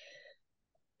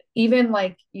even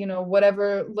like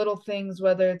whatever little things,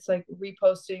 whether it's like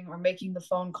reposting or making the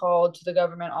phone call to the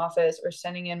government office or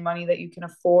sending in money that you can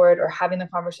afford or having the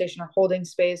conversation or holding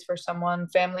space for someone,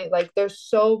 family, like there's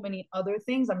so many other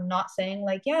things. I'm not saying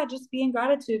like, yeah, just be in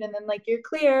gratitude and then like you're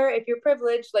clear if you're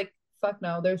privileged, like fuck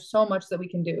no, there's so much that we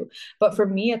can do. But for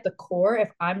me, at the core,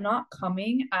 if I'm not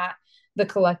coming at the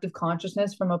collective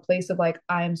consciousness from a place of like,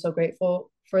 I am so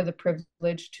grateful for the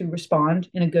privilege to respond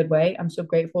in a good way. I'm so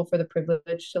grateful for the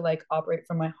privilege to like operate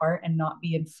from my heart and not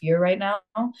be in fear right now.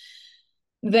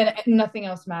 Then nothing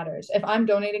else matters. If I'm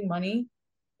donating money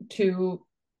to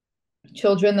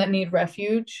children that need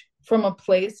refuge from a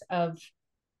place of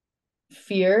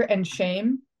fear and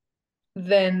shame,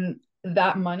 then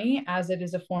that money, as it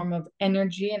is a form of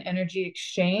energy and energy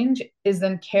exchange, is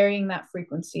then carrying that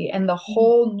frequency. And the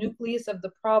whole nucleus of the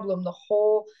problem, the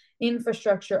whole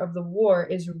infrastructure of the war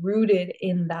is rooted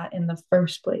in that in the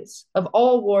first place. Of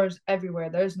all wars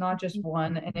everywhere, there's not just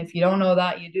one. And if you don't know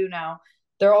that, you do now.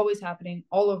 They're always happening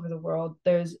all over the world.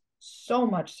 There's so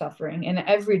much suffering in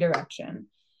every direction.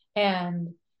 And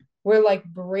we're like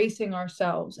bracing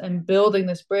ourselves and building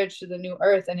this bridge to the new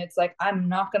earth. And it's like, I'm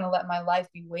not going to let my life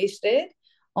be wasted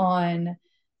on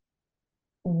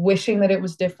wishing that it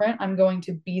was different. I'm going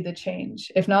to be the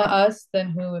change. If not us, then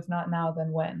who? If not now,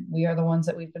 then when? We are the ones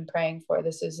that we've been praying for.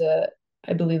 This is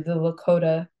I believe the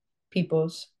Lakota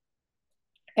peoples.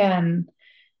 And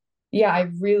yeah,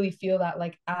 I really feel that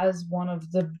like as one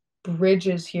of the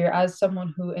bridges here, as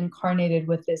someone who incarnated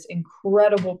with this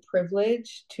incredible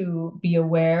privilege to be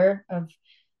aware of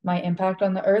my impact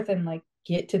on the earth and like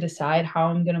get to decide how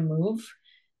I'm going to move,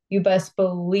 you best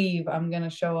believe I'm going to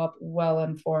show up well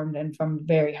informed and from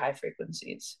very high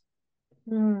frequencies.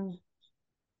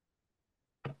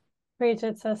 Preach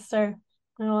it, sister.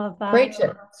 I love that. Preach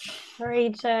it.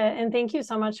 Preach it. And thank you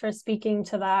so much for speaking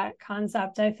to that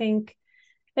concept. I think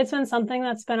it's been something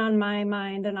that's been on my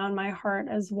mind and on my heart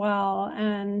as well.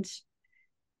 And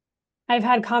I've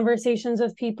had conversations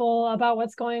with people about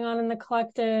what's going on in the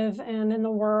collective and in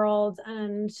the world.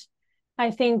 And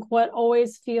I think what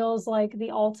always feels like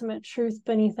the ultimate truth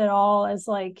beneath it all is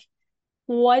like,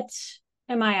 what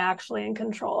am I actually in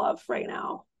control of right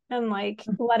now? And like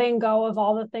letting go of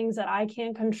all the things that I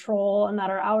can't control and that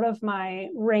are out of my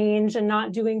range, and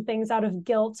not doing things out of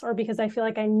guilt or because I feel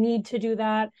like I need to do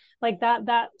that. Like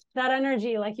that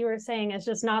energy, like you were saying, is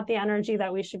just not the energy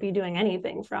that we should be doing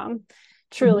anything from,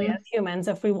 truly, Mm-hmm. as humans,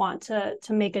 if we want to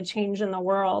make a change in the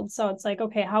world. So it's like,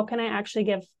 okay, how can I actually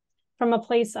give from a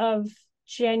place of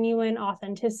genuine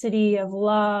authenticity, of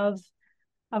love,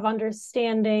 of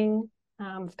understanding,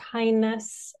 of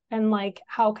kindness, and like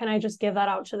how can I just give that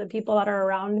out to the people that are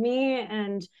around me,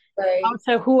 and Right. out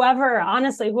to whoever,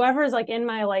 honestly, whoever's like in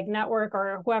my like network,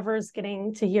 or whoever's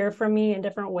getting to hear from me in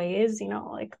different ways,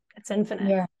 like it's infinite.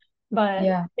 Yeah. But I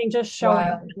Yeah. think just showing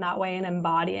up Wow. in that way and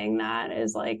embodying that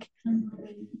is like,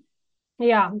 Mhm.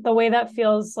 yeah, the way that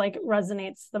feels like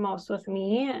resonates the most with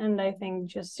me. And I think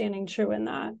just standing true in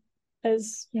that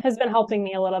is Yeah. has been helping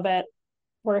me a little bit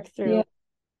work Yeah. through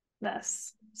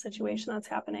this situation that's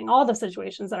happening, all the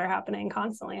situations that are happening,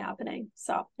 constantly happening.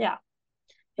 So yeah,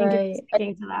 thank you for Right.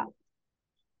 speaking to that.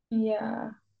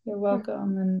 Yeah. You're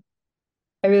welcome. And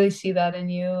I really see that in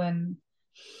you. And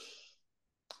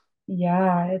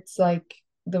yeah, it's like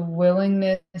the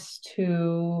willingness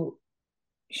to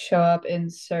show up in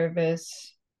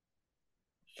service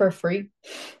for free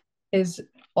is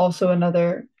also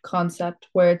another concept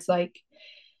where it's like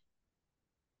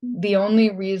the only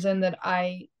reason that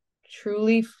I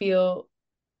truly feel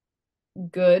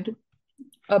good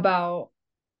about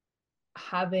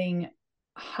having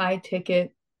high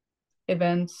ticket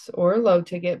events or low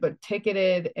ticket, but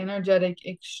ticketed energetic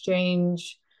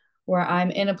exchange where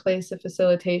I'm in a place of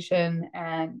facilitation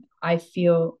and I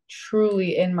feel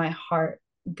truly in my heart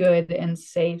good and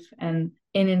safe and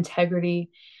in integrity,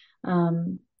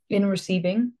 in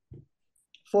receiving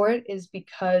for it, is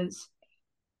because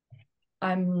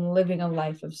I'm living a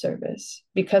life of service,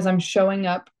 because I'm showing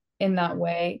up in that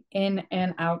way in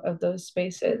and out of those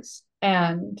spaces.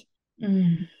 And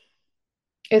mm,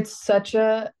 it's such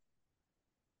a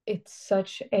it's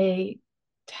such a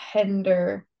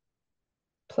tender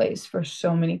place for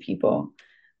so many people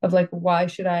of like, why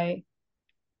should I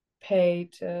pay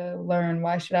to learn?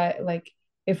 Why should I, like,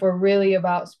 if we're really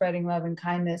about spreading love and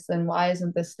kindness, then why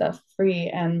isn't this stuff free?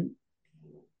 And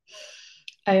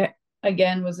I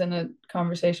again was in a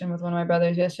conversation with one of my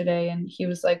brothers yesterday, and he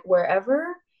was like,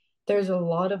 wherever there's a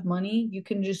lot of money, you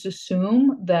can just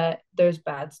assume that there's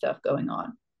bad stuff going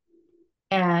on.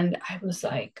 And I was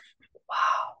like,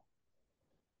 wow,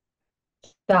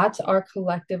 that's our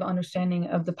collective understanding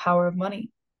of the power of money.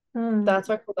 Mm. That's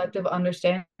our collective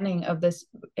understanding of this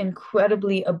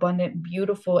incredibly abundant,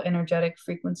 beautiful, energetic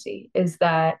frequency, is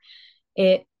that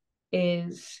it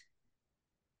is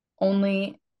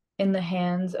only in the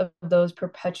hands of those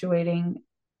perpetuating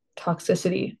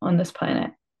toxicity on this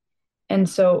planet. And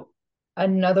so,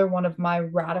 another one of my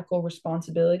radical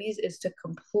responsibilities is to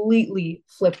completely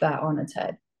flip that on its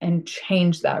head and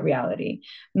change that reality.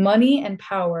 Money and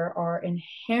power are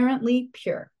inherently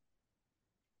pure,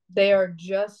 they are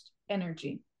just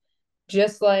energy,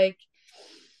 just like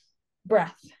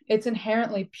breath. It's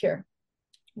inherently pure.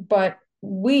 But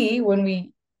when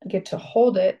we get to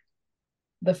hold it,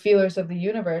 the feelers of the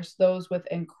universe, those with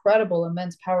incredible,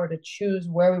 immense power to choose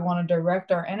where we want to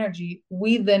direct our energy,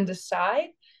 we then decide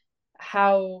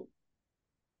how,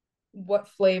 what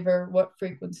flavor, what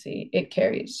frequency it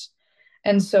carries.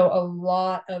 And so a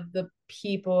lot of the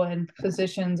people in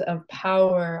positions of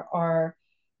power are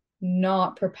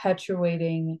not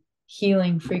perpetuating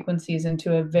healing frequencies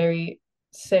into a very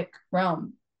sick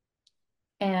realm.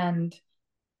 And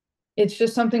it's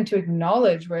just something to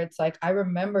acknowledge, where it's like, I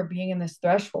remember being in this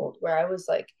threshold where I was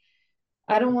like,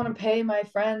 I don't want to pay my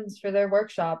friends for their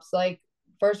workshops. Like,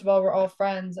 first of all, we're all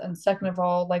friends. And second of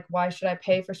all, like, why should I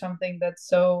pay for something that's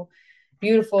so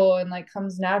beautiful and like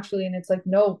comes naturally? And it's like,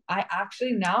 no, I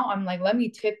actually now I'm like, let me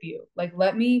tip you. Like,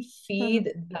 let me Mm.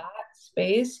 feed that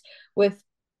space with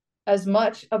as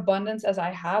much abundance as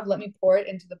I have. Let me pour it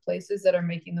into the places that are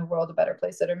making the world a better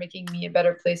place, that are making me a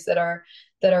better place, that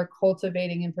are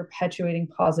cultivating and perpetuating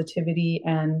positivity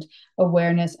and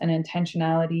awareness and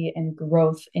intentionality and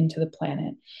growth into the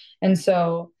planet. And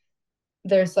so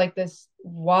there's like this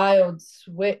wild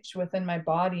switch within my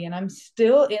body, and I'm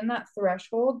still in that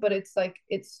threshold, but it's like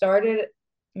it started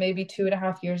maybe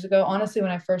 2.5 years ago, honestly, when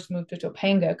I first moved to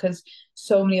Topanga, because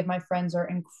so many of my friends are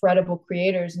incredible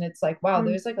creators, and it's like, wow, Mm.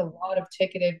 there's like a lot of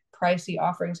ticketed pricey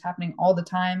offerings happening all the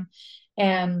time.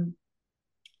 And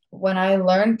when I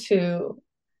learned to,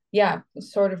 yeah,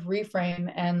 sort of reframe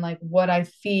and like what I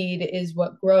feed is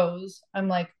what grows, I'm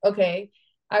like, okay,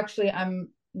 actually,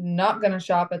 not going to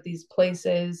shop at these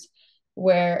places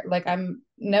where like I'm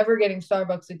never getting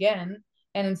Starbucks again.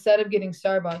 And instead of getting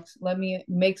Starbucks, let me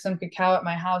make some cacao at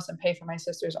my house and pay for my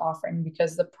sister's offering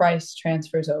because the price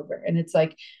transfers over. And it's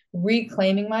like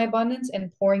reclaiming my abundance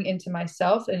and pouring into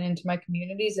myself and into my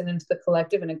communities and into the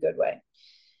collective in a good way.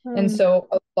 And Mm. so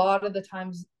a lot of the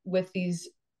times with these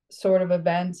sort of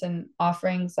events and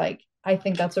offerings, like I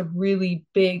think that's a really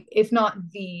big, if not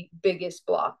the biggest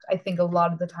block. I think a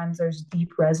lot of the times there's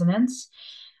deep resonance.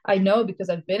 I know because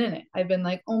I've been in it. I've been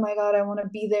like, oh my God, I want to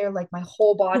be there. Like my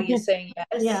whole body is saying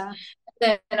yes. Yeah.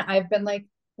 Then I've been like,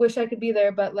 wish I could be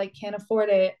there, but like can't afford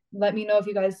it. Let me know if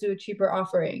you guys do a cheaper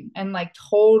offering. And like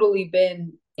totally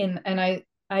been in, and I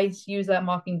use that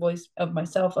mocking voice of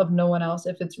myself, of no one else.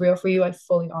 If it's real for you, I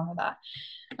fully honor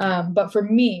that. But for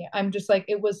me, I'm just like,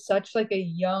 it was such like a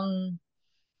young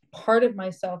part of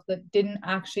myself that didn't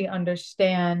actually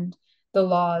understand the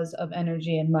laws of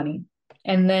energy and money.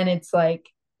 And then it's like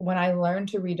when I learned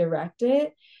to redirect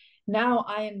it, now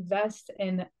I invest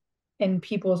in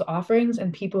people's offerings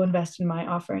and people invest in my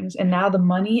offerings. And now the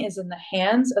money is in the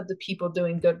hands of the people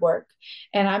doing good work.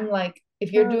 And I'm like,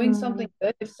 if you're doing something Mm.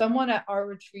 good, if someone at our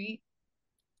retreat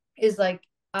is like,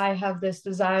 I have this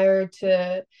desire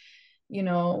to,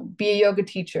 be a yoga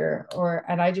teacher, or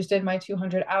and I just did my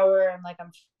 200 hour and like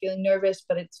I'm feeling nervous,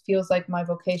 but it feels like my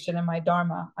vocation and my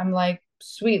dharma. I'm like,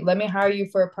 sweet, let me hire you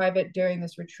for a private during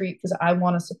this retreat because I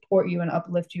want to support you and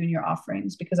uplift you in your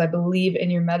offerings because I believe in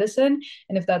your medicine.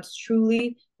 And if that's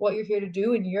truly what you're here to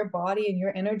do and your body and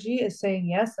your energy is saying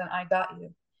yes, then I got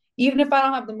you. Even if I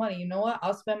don't have the money, you know what?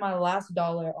 I'll spend my last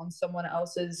dollar on someone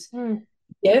else's Mm.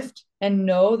 gift and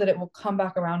know that it will come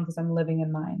back around because I'm living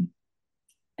in mine.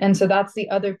 And so that's the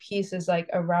other piece is like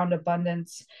around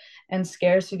abundance and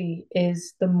scarcity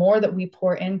is the more that we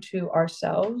pour into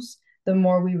ourselves, the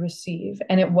more we receive.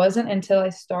 And it wasn't until I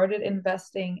started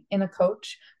investing in a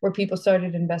coach where people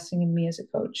started investing in me as a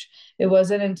coach. It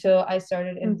wasn't until I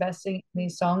started Mm. investing in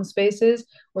these song spaces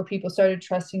where people started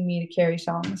trusting me to carry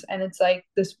songs. And it's like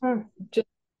this Mm. just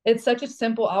it's such a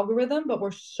simple algorithm, but we're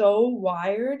so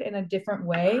wired in a different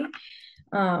way.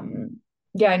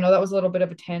 Yeah, I know that was a little bit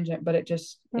of a tangent, but it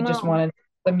just No, wanted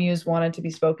the muse wanted to be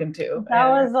spoken to. that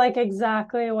And was like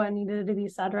exactly what needed to be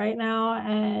said right now.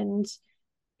 And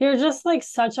you're just like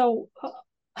such a,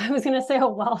 I was gonna say a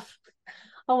wealth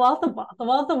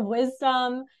of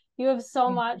wisdom. You have so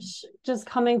much just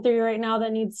coming through you right now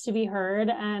that needs to be heard.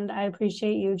 And I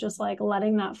appreciate you just like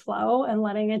letting that flow and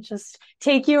letting it just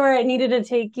take you where it needed to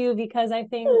take you, because I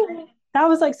think that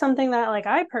was like something that like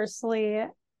I personally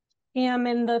am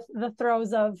in the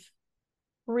throes of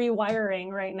rewiring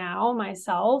right now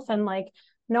myself, and like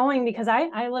knowing, because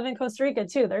I live in Costa Rica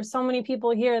too. There's so many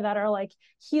people here that are like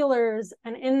healers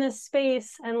and in this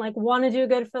space and like want to do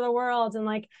good for the world, and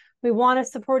like we want to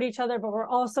support each other, but we're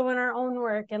also in our own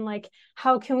work, and like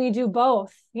how can we do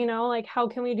both, like how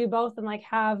can we do both and like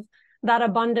have that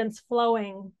abundance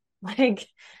flowing like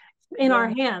in our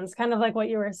yeah, hands, kind of like what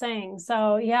you were saying.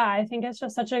 So yeah, I think it's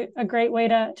just such a great way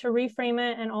to reframe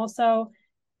it, and also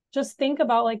just think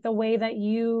about like the way that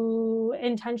you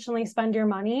intentionally spend your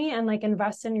money and like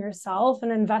invest in yourself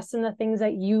and invest in the things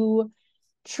that you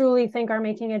truly think are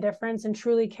making a difference and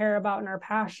truly care about and are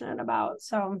passionate about.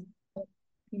 So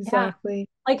yeah, exactly.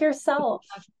 like yourself,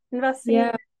 investing in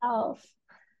Yeah, yourself.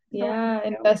 I like yeah,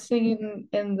 you. investing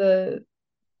in the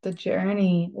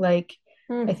journey. Like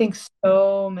I Mm. think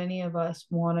so many of us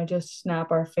want to just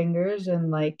snap our fingers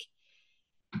and like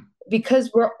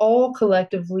because we're all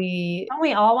collectively Don't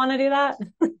we all want to do that?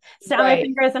 Snap my right.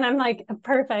 fingers and I'm like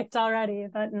perfect already,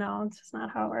 but no, it's just not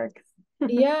how it works.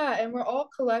 Yeah, and we're all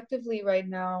collectively right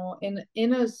now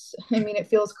in us. I mean, it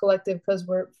feels collective because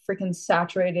we're freaking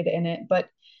saturated in it, but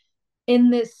in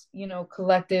this,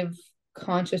 collective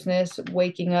consciousness,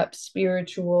 waking up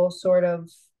spiritual sort of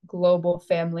global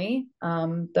family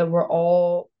that we're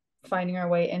all finding our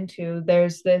way into,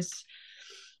 there's this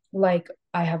like,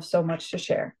 I have so much to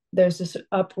share. There's this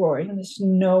uproaring, this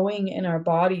knowing in our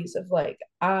bodies of like,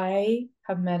 I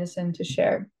have medicine to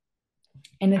share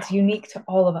and it's unique to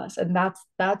all of us, and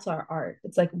that's our art.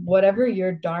 It's like whatever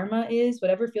your dharma is,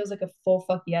 whatever feels like a full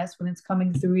fuck yes when it's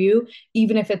coming through you,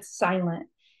 even if it's silent,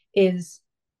 is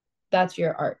that's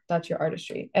your art, that's your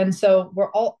artistry. And so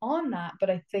we're all on that, but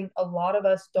I think a lot of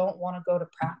us don't want to go to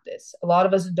practice, a lot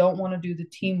of us don't want to do the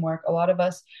teamwork, a lot of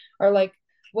us are like,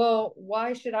 well,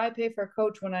 why should I pay for a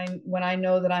coach when I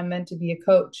know that I'm meant to be a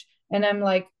coach? And I'm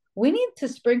like, we need to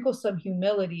sprinkle some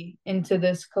humility into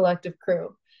this collective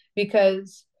crew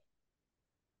because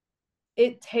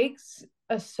it takes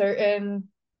a certain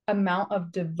amount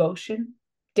of devotion,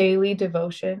 daily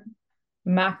devotion,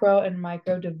 macro and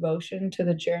micro devotion to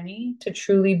the journey to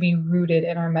truly be rooted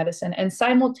in our medicine. And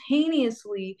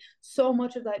simultaneously, so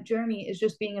much of that journey is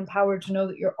just being empowered to know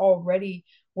that you're already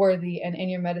worthy and in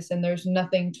your medicine. There's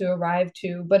nothing to arrive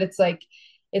to, but it's like,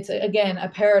 it's again a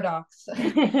paradox.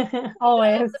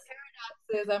 Always.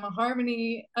 Is I'm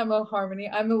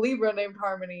I'm a Libra named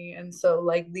Harmony. And so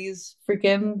like these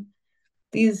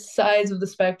sides of the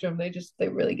spectrum, they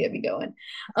really get me going.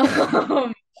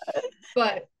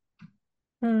 But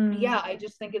yeah, I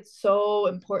just think it's so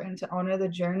important to honor the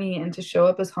journey and to show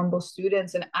up as humble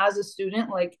students. And as a student,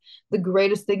 like the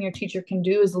greatest thing your teacher can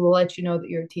do is let you know that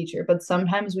you're a teacher. But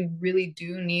sometimes we really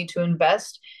do need to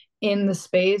invest in the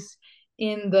space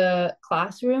in the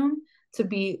classroom to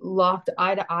be locked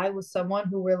eye to eye with someone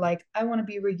who we're like, I want to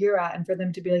be where you're at, and for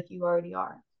them to be like, you already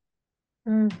are.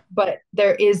 But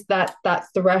there is that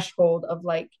threshold of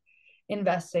like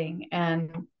investing.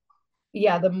 And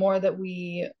yeah, the more that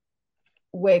we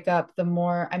wake up, the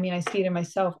more, I mean, I see it in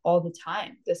myself all the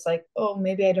time, this like, oh,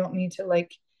 maybe I don't need to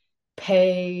like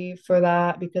pay for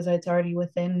that because it's already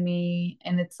within me.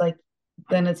 And it's like,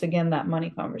 then it's again that money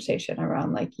conversation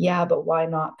around like, yeah, but why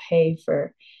not pay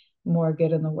for more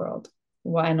good in the world?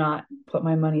 Why not put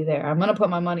my money there? I'm going to put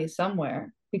my money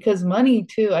somewhere, because money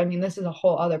too, I mean, this is a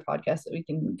whole other podcast that we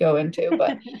can go into,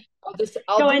 but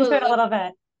I'll Go do into it a little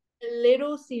bit.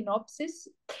 little synopsis.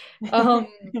 um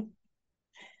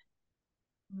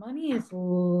Money is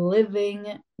living,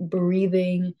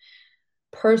 breathing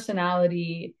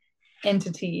personality,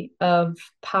 entity of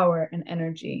power and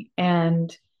energy.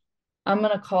 And I'm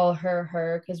going to call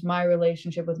her because my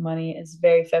relationship with money is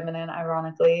very feminine,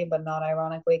 ironically, but not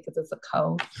ironically because it's a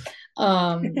co.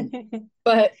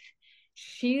 But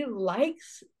she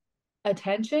likes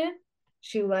attention.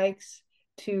 She likes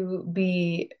to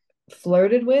be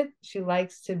flirted with. She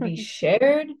likes to be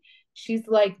shared. She's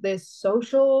like this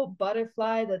social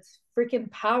butterfly that's freaking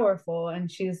powerful.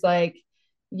 And she's like,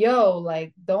 yo,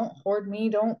 like, don't hoard me.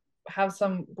 Don't have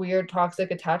some weird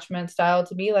toxic attachment style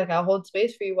to me. Like, I'll hold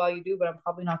space for you while you do, but I'm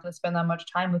probably not going to spend that much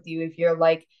time with you if you're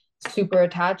like super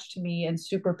attached to me and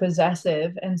super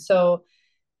possessive. And so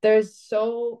there's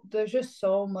just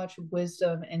so much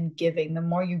wisdom in giving. The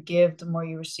more you give, the more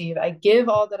you receive. I give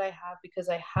all that I have because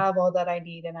I have all that I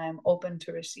need, and I am open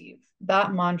to receive.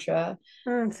 That mantra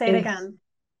Say it again.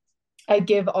 I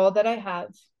give all that I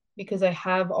have because I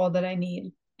have all that I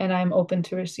need, and I'm open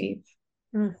to receive.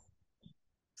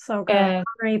 So good. And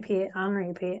On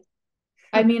repeat.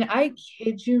 I mean, I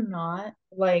kid you not,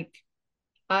 like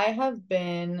I have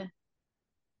been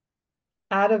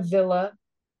at a villa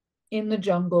in the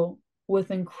jungle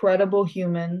with incredible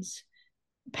humans,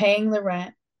 paying the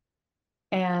rent,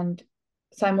 and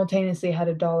simultaneously had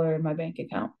 $1 in my bank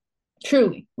account.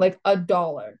 Truly, like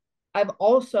 $1. I've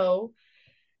also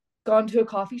gone to a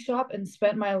coffee shop and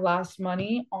spent my last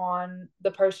money on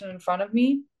the person in front of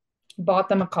me, bought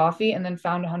them a coffee, and then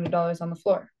found $100 on the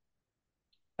floor.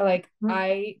 Like,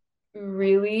 I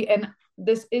really, and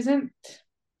this isn't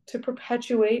to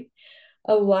perpetuate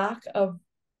a lack of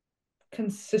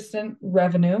consistent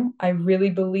revenue. I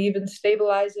really believe in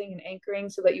stabilizing and anchoring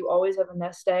so that you always have a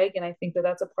nest egg. And I think that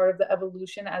that's a part of the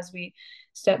evolution as we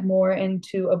step more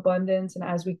into abundance and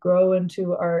as we grow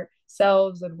into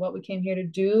ourselves and what we came here to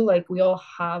do. Like, we all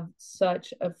have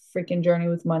such a freaking journey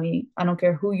with money. I don't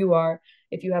care who you are.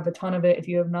 If you have a ton of it, if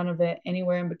you have none of it,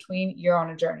 anywhere in between, you're on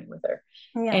a journey with her.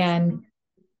 Yes. And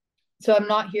so I'm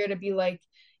not here to be like,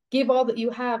 give all that you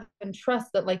have and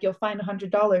trust that like you'll find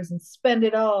 $100 and spend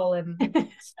it all and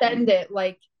spend it.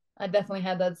 Like, I definitely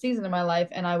had that season in my life,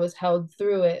 and I was held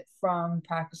through it from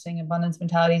practicing abundance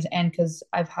mentalities, and because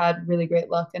I've had really great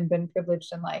luck and been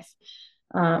privileged in life.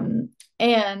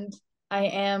 And I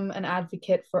am an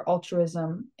advocate for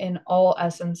altruism in all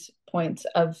essence points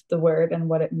of the word and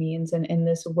what it means, and in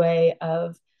this way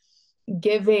of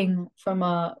giving from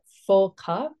a full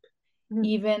cup,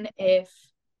 even if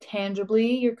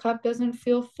tangibly your cup doesn't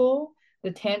feel full,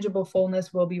 the tangible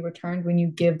fullness will be returned when you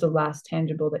give the last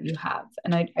tangible that you have.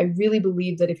 And I really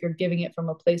believe that if you're giving it from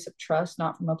a place of trust,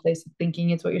 not from a place of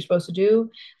thinking it's what you're supposed to do,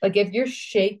 like if you're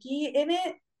shaky in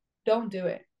it, don't do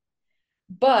it.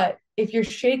 But if you're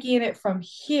shaky in it from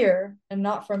here and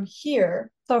not from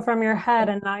here, so from your head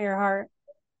and not your heart.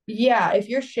 Yeah, if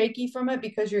you're shaky from it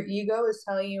because your ego is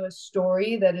telling you a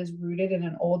story that is rooted in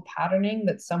an old patterning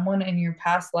that someone in your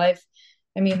past life,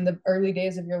 I mean, the early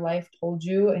days of your life told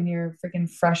you in your freaking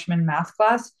freshman math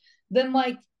class, then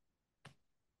like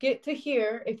get to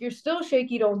here. If you're still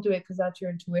shaky, don't do it because that's your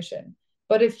intuition.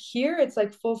 But if here it's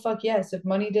like full fuck yes, if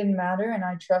money didn't matter and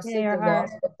I trusted the law of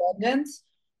abundance,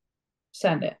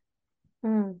 send it.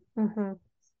 Mm-hmm.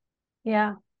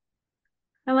 Yeah.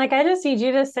 I'm like, I just need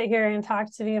you to sit here and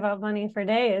talk to me about money for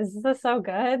days. This is so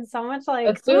good. So much like,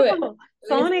 Let's do it. so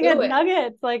Let's many do good it.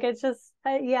 nuggets. Like it's just,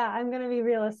 yeah, I'm going to be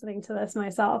re-listening to this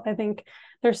myself. I think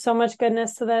there's so much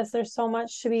goodness to this. There's so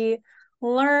much to be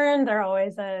learned. There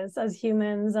always is as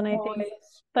humans. And I think Always.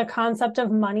 the concept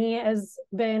of money has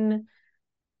been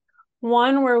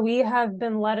one where we have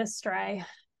been led astray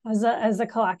as a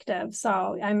collective.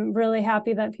 So I'm really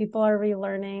happy that people are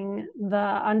relearning the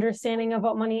understanding of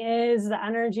what money is, the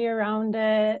energy around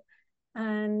it,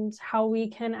 and how we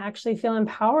can actually feel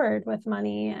empowered with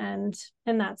money and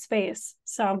in that space.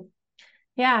 So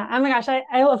yeah, oh my gosh,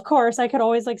 I of course I could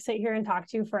always like sit here and talk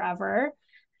to you forever.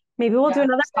 Maybe we'll do Yeah.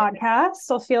 another podcast.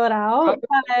 We'll feel it out.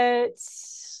 But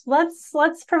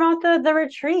let's promote the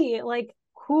retreat. Like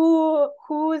who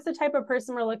is the type of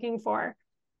person we're looking for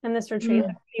in this retreat?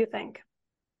 What do you think?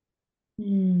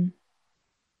 Mm.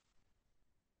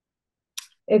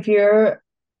 If you're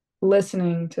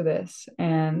listening to this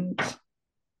and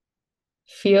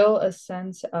feel a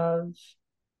sense of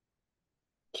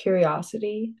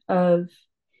curiosity, of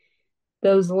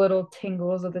those little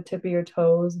tingles at the tip of your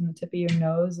toes and the tip of your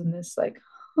nose, and this, like,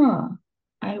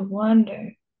 I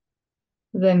wonder,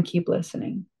 then keep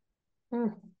listening.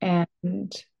 Mm.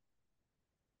 And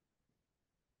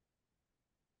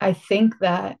I think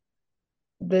that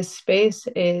this space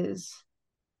is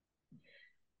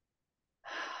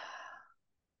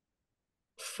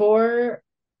for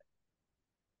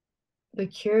the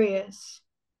curious,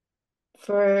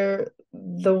 for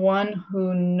the one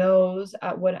who knows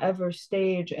at whatever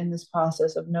stage in this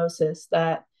process of gnosis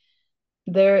that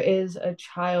there is a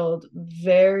child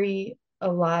very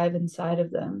alive inside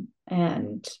of them,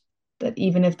 and that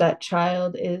even if that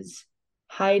child is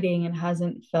hiding and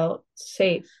hasn't felt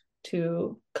safe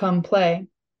to come play,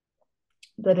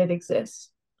 that it exists.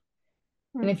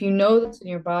 And if you know this in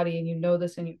your body and you know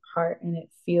this in your heart and it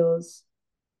feels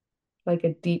like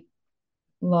a deep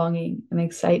longing and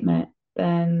excitement,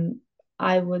 then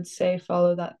I would say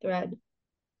follow that thread.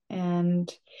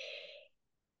 And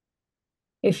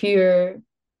if you're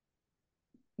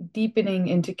deepening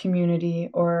into community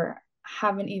or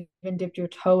haven't even dipped your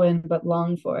toe in but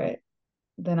long for it,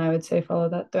 then I would say follow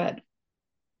that thread.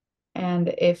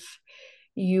 And if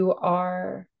you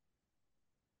are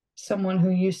someone who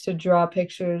used to draw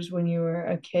pictures when you were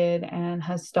a kid and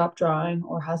has stopped drawing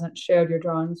or hasn't shared your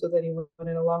drawings with anyone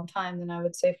in a long time, then I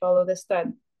would say follow this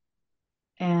thread.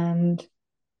 And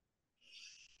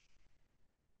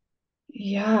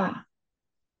yeah,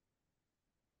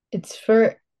 it's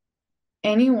for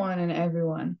anyone and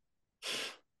everyone Hmm.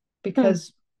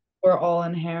 because we're all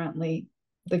inherently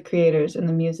the creators and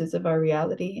the muses of our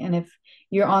reality. And if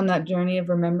you're on that journey of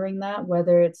remembering that,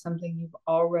 whether it's something you've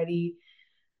already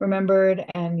remembered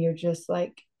and you're just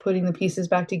like putting the pieces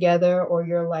back together, or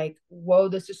you're like, whoa,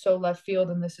 this is so left field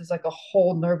and this is like a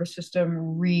whole nervous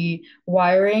system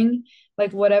rewiring,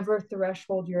 like whatever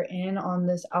threshold you're in on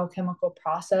this alchemical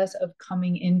process of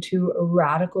coming into a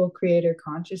radical creator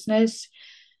consciousness,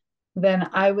 then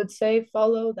I would say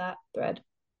follow that thread.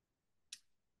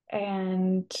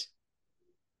 And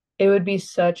it would be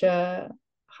such a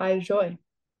high joy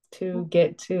to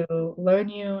get to learn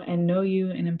you and know you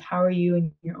and empower you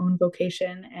in your own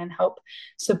vocation and help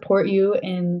support you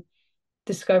in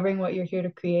discovering what you're here to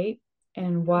create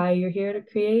and why you're here to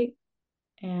create.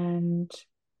 And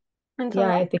And to yeah,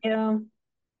 love I think, you.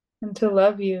 and to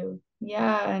love you.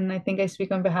 Yeah. And I think I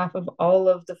speak on behalf of all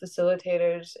of the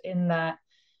facilitators in that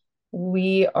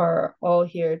we are all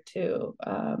here to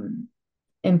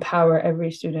empower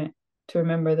every student to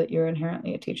remember that you're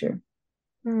inherently a teacher.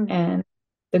 Mm. And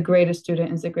the greatest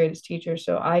student is the greatest teacher.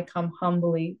 So I come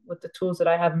humbly with the tools that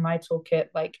I have in my toolkit,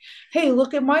 like, hey,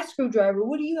 look at my screwdriver.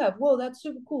 What do you have? Whoa, that's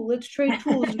super cool. Let's trade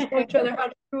tools and show each other how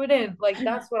to screw it in. Like,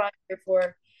 that's what I'm here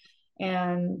for.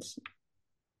 And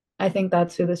I think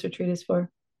that's who this retreat is for.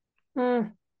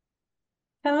 Mm.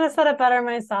 Couldn't have said it better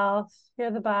myself.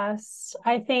 You're the best.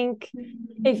 I think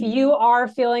if you are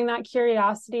feeling that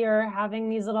curiosity or having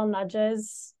these little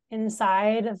nudges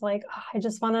inside of like, oh, I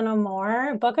just want to know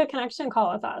more, book a connection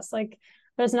call with us. Like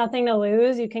there's nothing to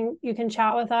lose. You can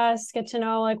chat with us, get to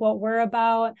know like what we're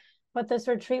about, what this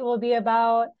retreat will be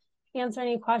about, answer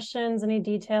any questions, any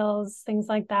details, things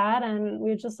like that. And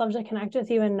we'd just love to connect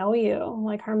with you and know you,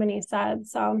 like Harmony said.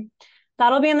 So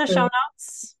that'll be in the show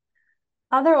notes.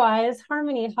 Otherwise,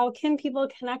 Harmony, how can people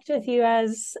connect with you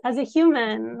as a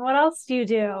human? What else do you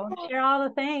do? Share all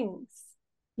the things.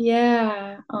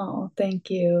 Yeah. Oh, thank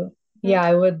you. Yeah,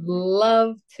 I would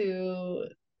love to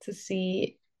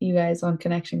see you guys on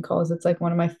connection calls. It's like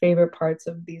one of my favorite parts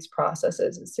of these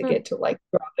processes is to get to like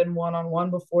drop in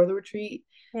one-on-one before the retreat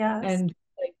Yes. and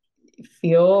like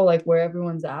feel like where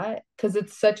everyone's at, because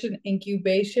it's such an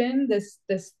incubation. This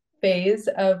phase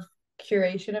of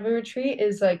curation of a retreat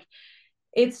is like,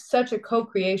 it's such a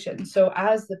co-creation. So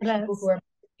as the people who are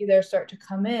there start to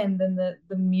come in, then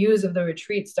the muse of the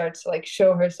retreat starts to like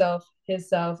show herself,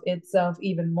 hisself, itself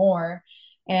even more.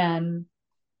 And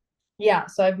yeah,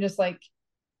 so I'm just like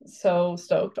so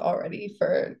stoked already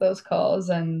for those calls.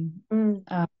 And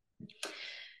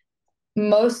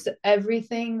most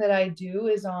everything that I do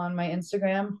is on my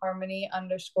Instagram,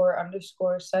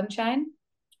 harmony__sunshine.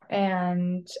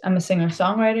 And I'm a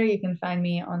singer-songwriter. You can find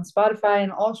me on Spotify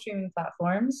and all streaming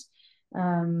platforms.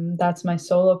 That's my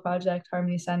solo project,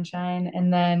 Harmony Sunshine.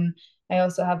 And then I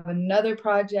also have another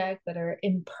project that are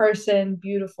in-person,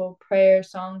 beautiful prayer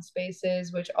song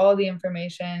spaces, which all the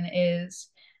information is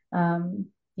on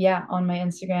my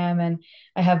Instagram. And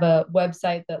I have a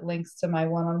website that links to my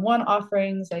one-on-one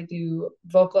offerings. I do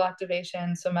vocal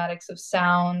activation, somatics of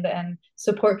sound, and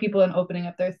support people in opening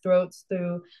up their throats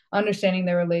through understanding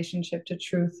their relationship to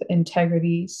truth,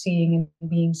 integrity, seeing and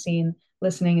being seen,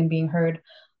 listening and being heard,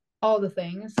 all the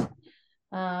things.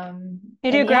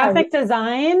 You do graphic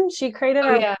design. She created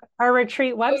our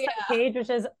retreat website page, which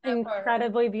is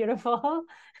incredibly beautiful.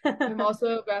 I'm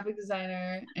also a graphic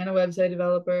designer and a website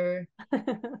developer.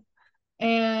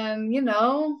 And,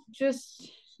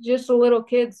 just a little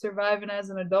kid surviving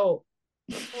as an adult.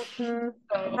 So,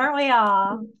 aren't we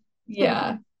all?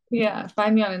 Yeah.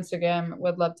 Find me on Instagram.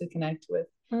 Would love to connect with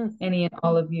any and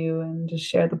all of you and just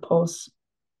share the pulse.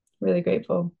 Really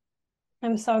grateful.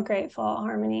 I'm so grateful,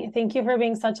 Harmony. Thank you for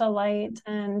being such a light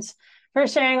and for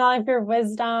sharing all of your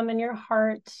wisdom and your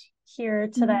heart here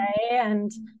today,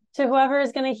 and to whoever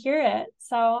is going to hear it.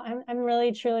 So I'm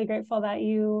really, truly grateful that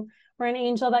you were an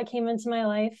angel that came into my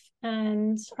life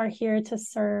and are here to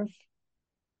serve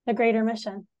the greater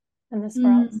mission in this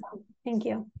world. So thank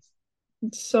you.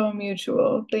 It's so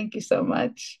mutual. Thank you so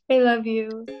much. I love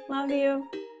you. Love you.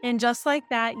 And just like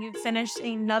that, you've finished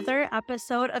another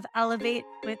episode of Elevate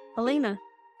with Elena.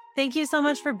 Thank you so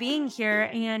much for being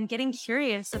here and getting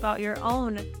curious about your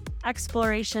own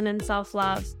exploration and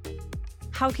self-love.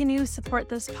 How can you support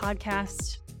this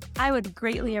podcast? I would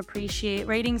greatly appreciate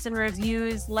ratings and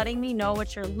reviews, letting me know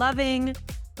what you're loving,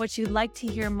 what you'd like to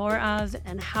hear more of,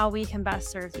 and how we can best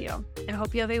serve you. I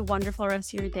hope you have a wonderful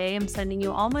rest of your day. I'm sending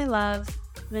you all my love,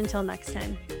 and until next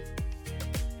time.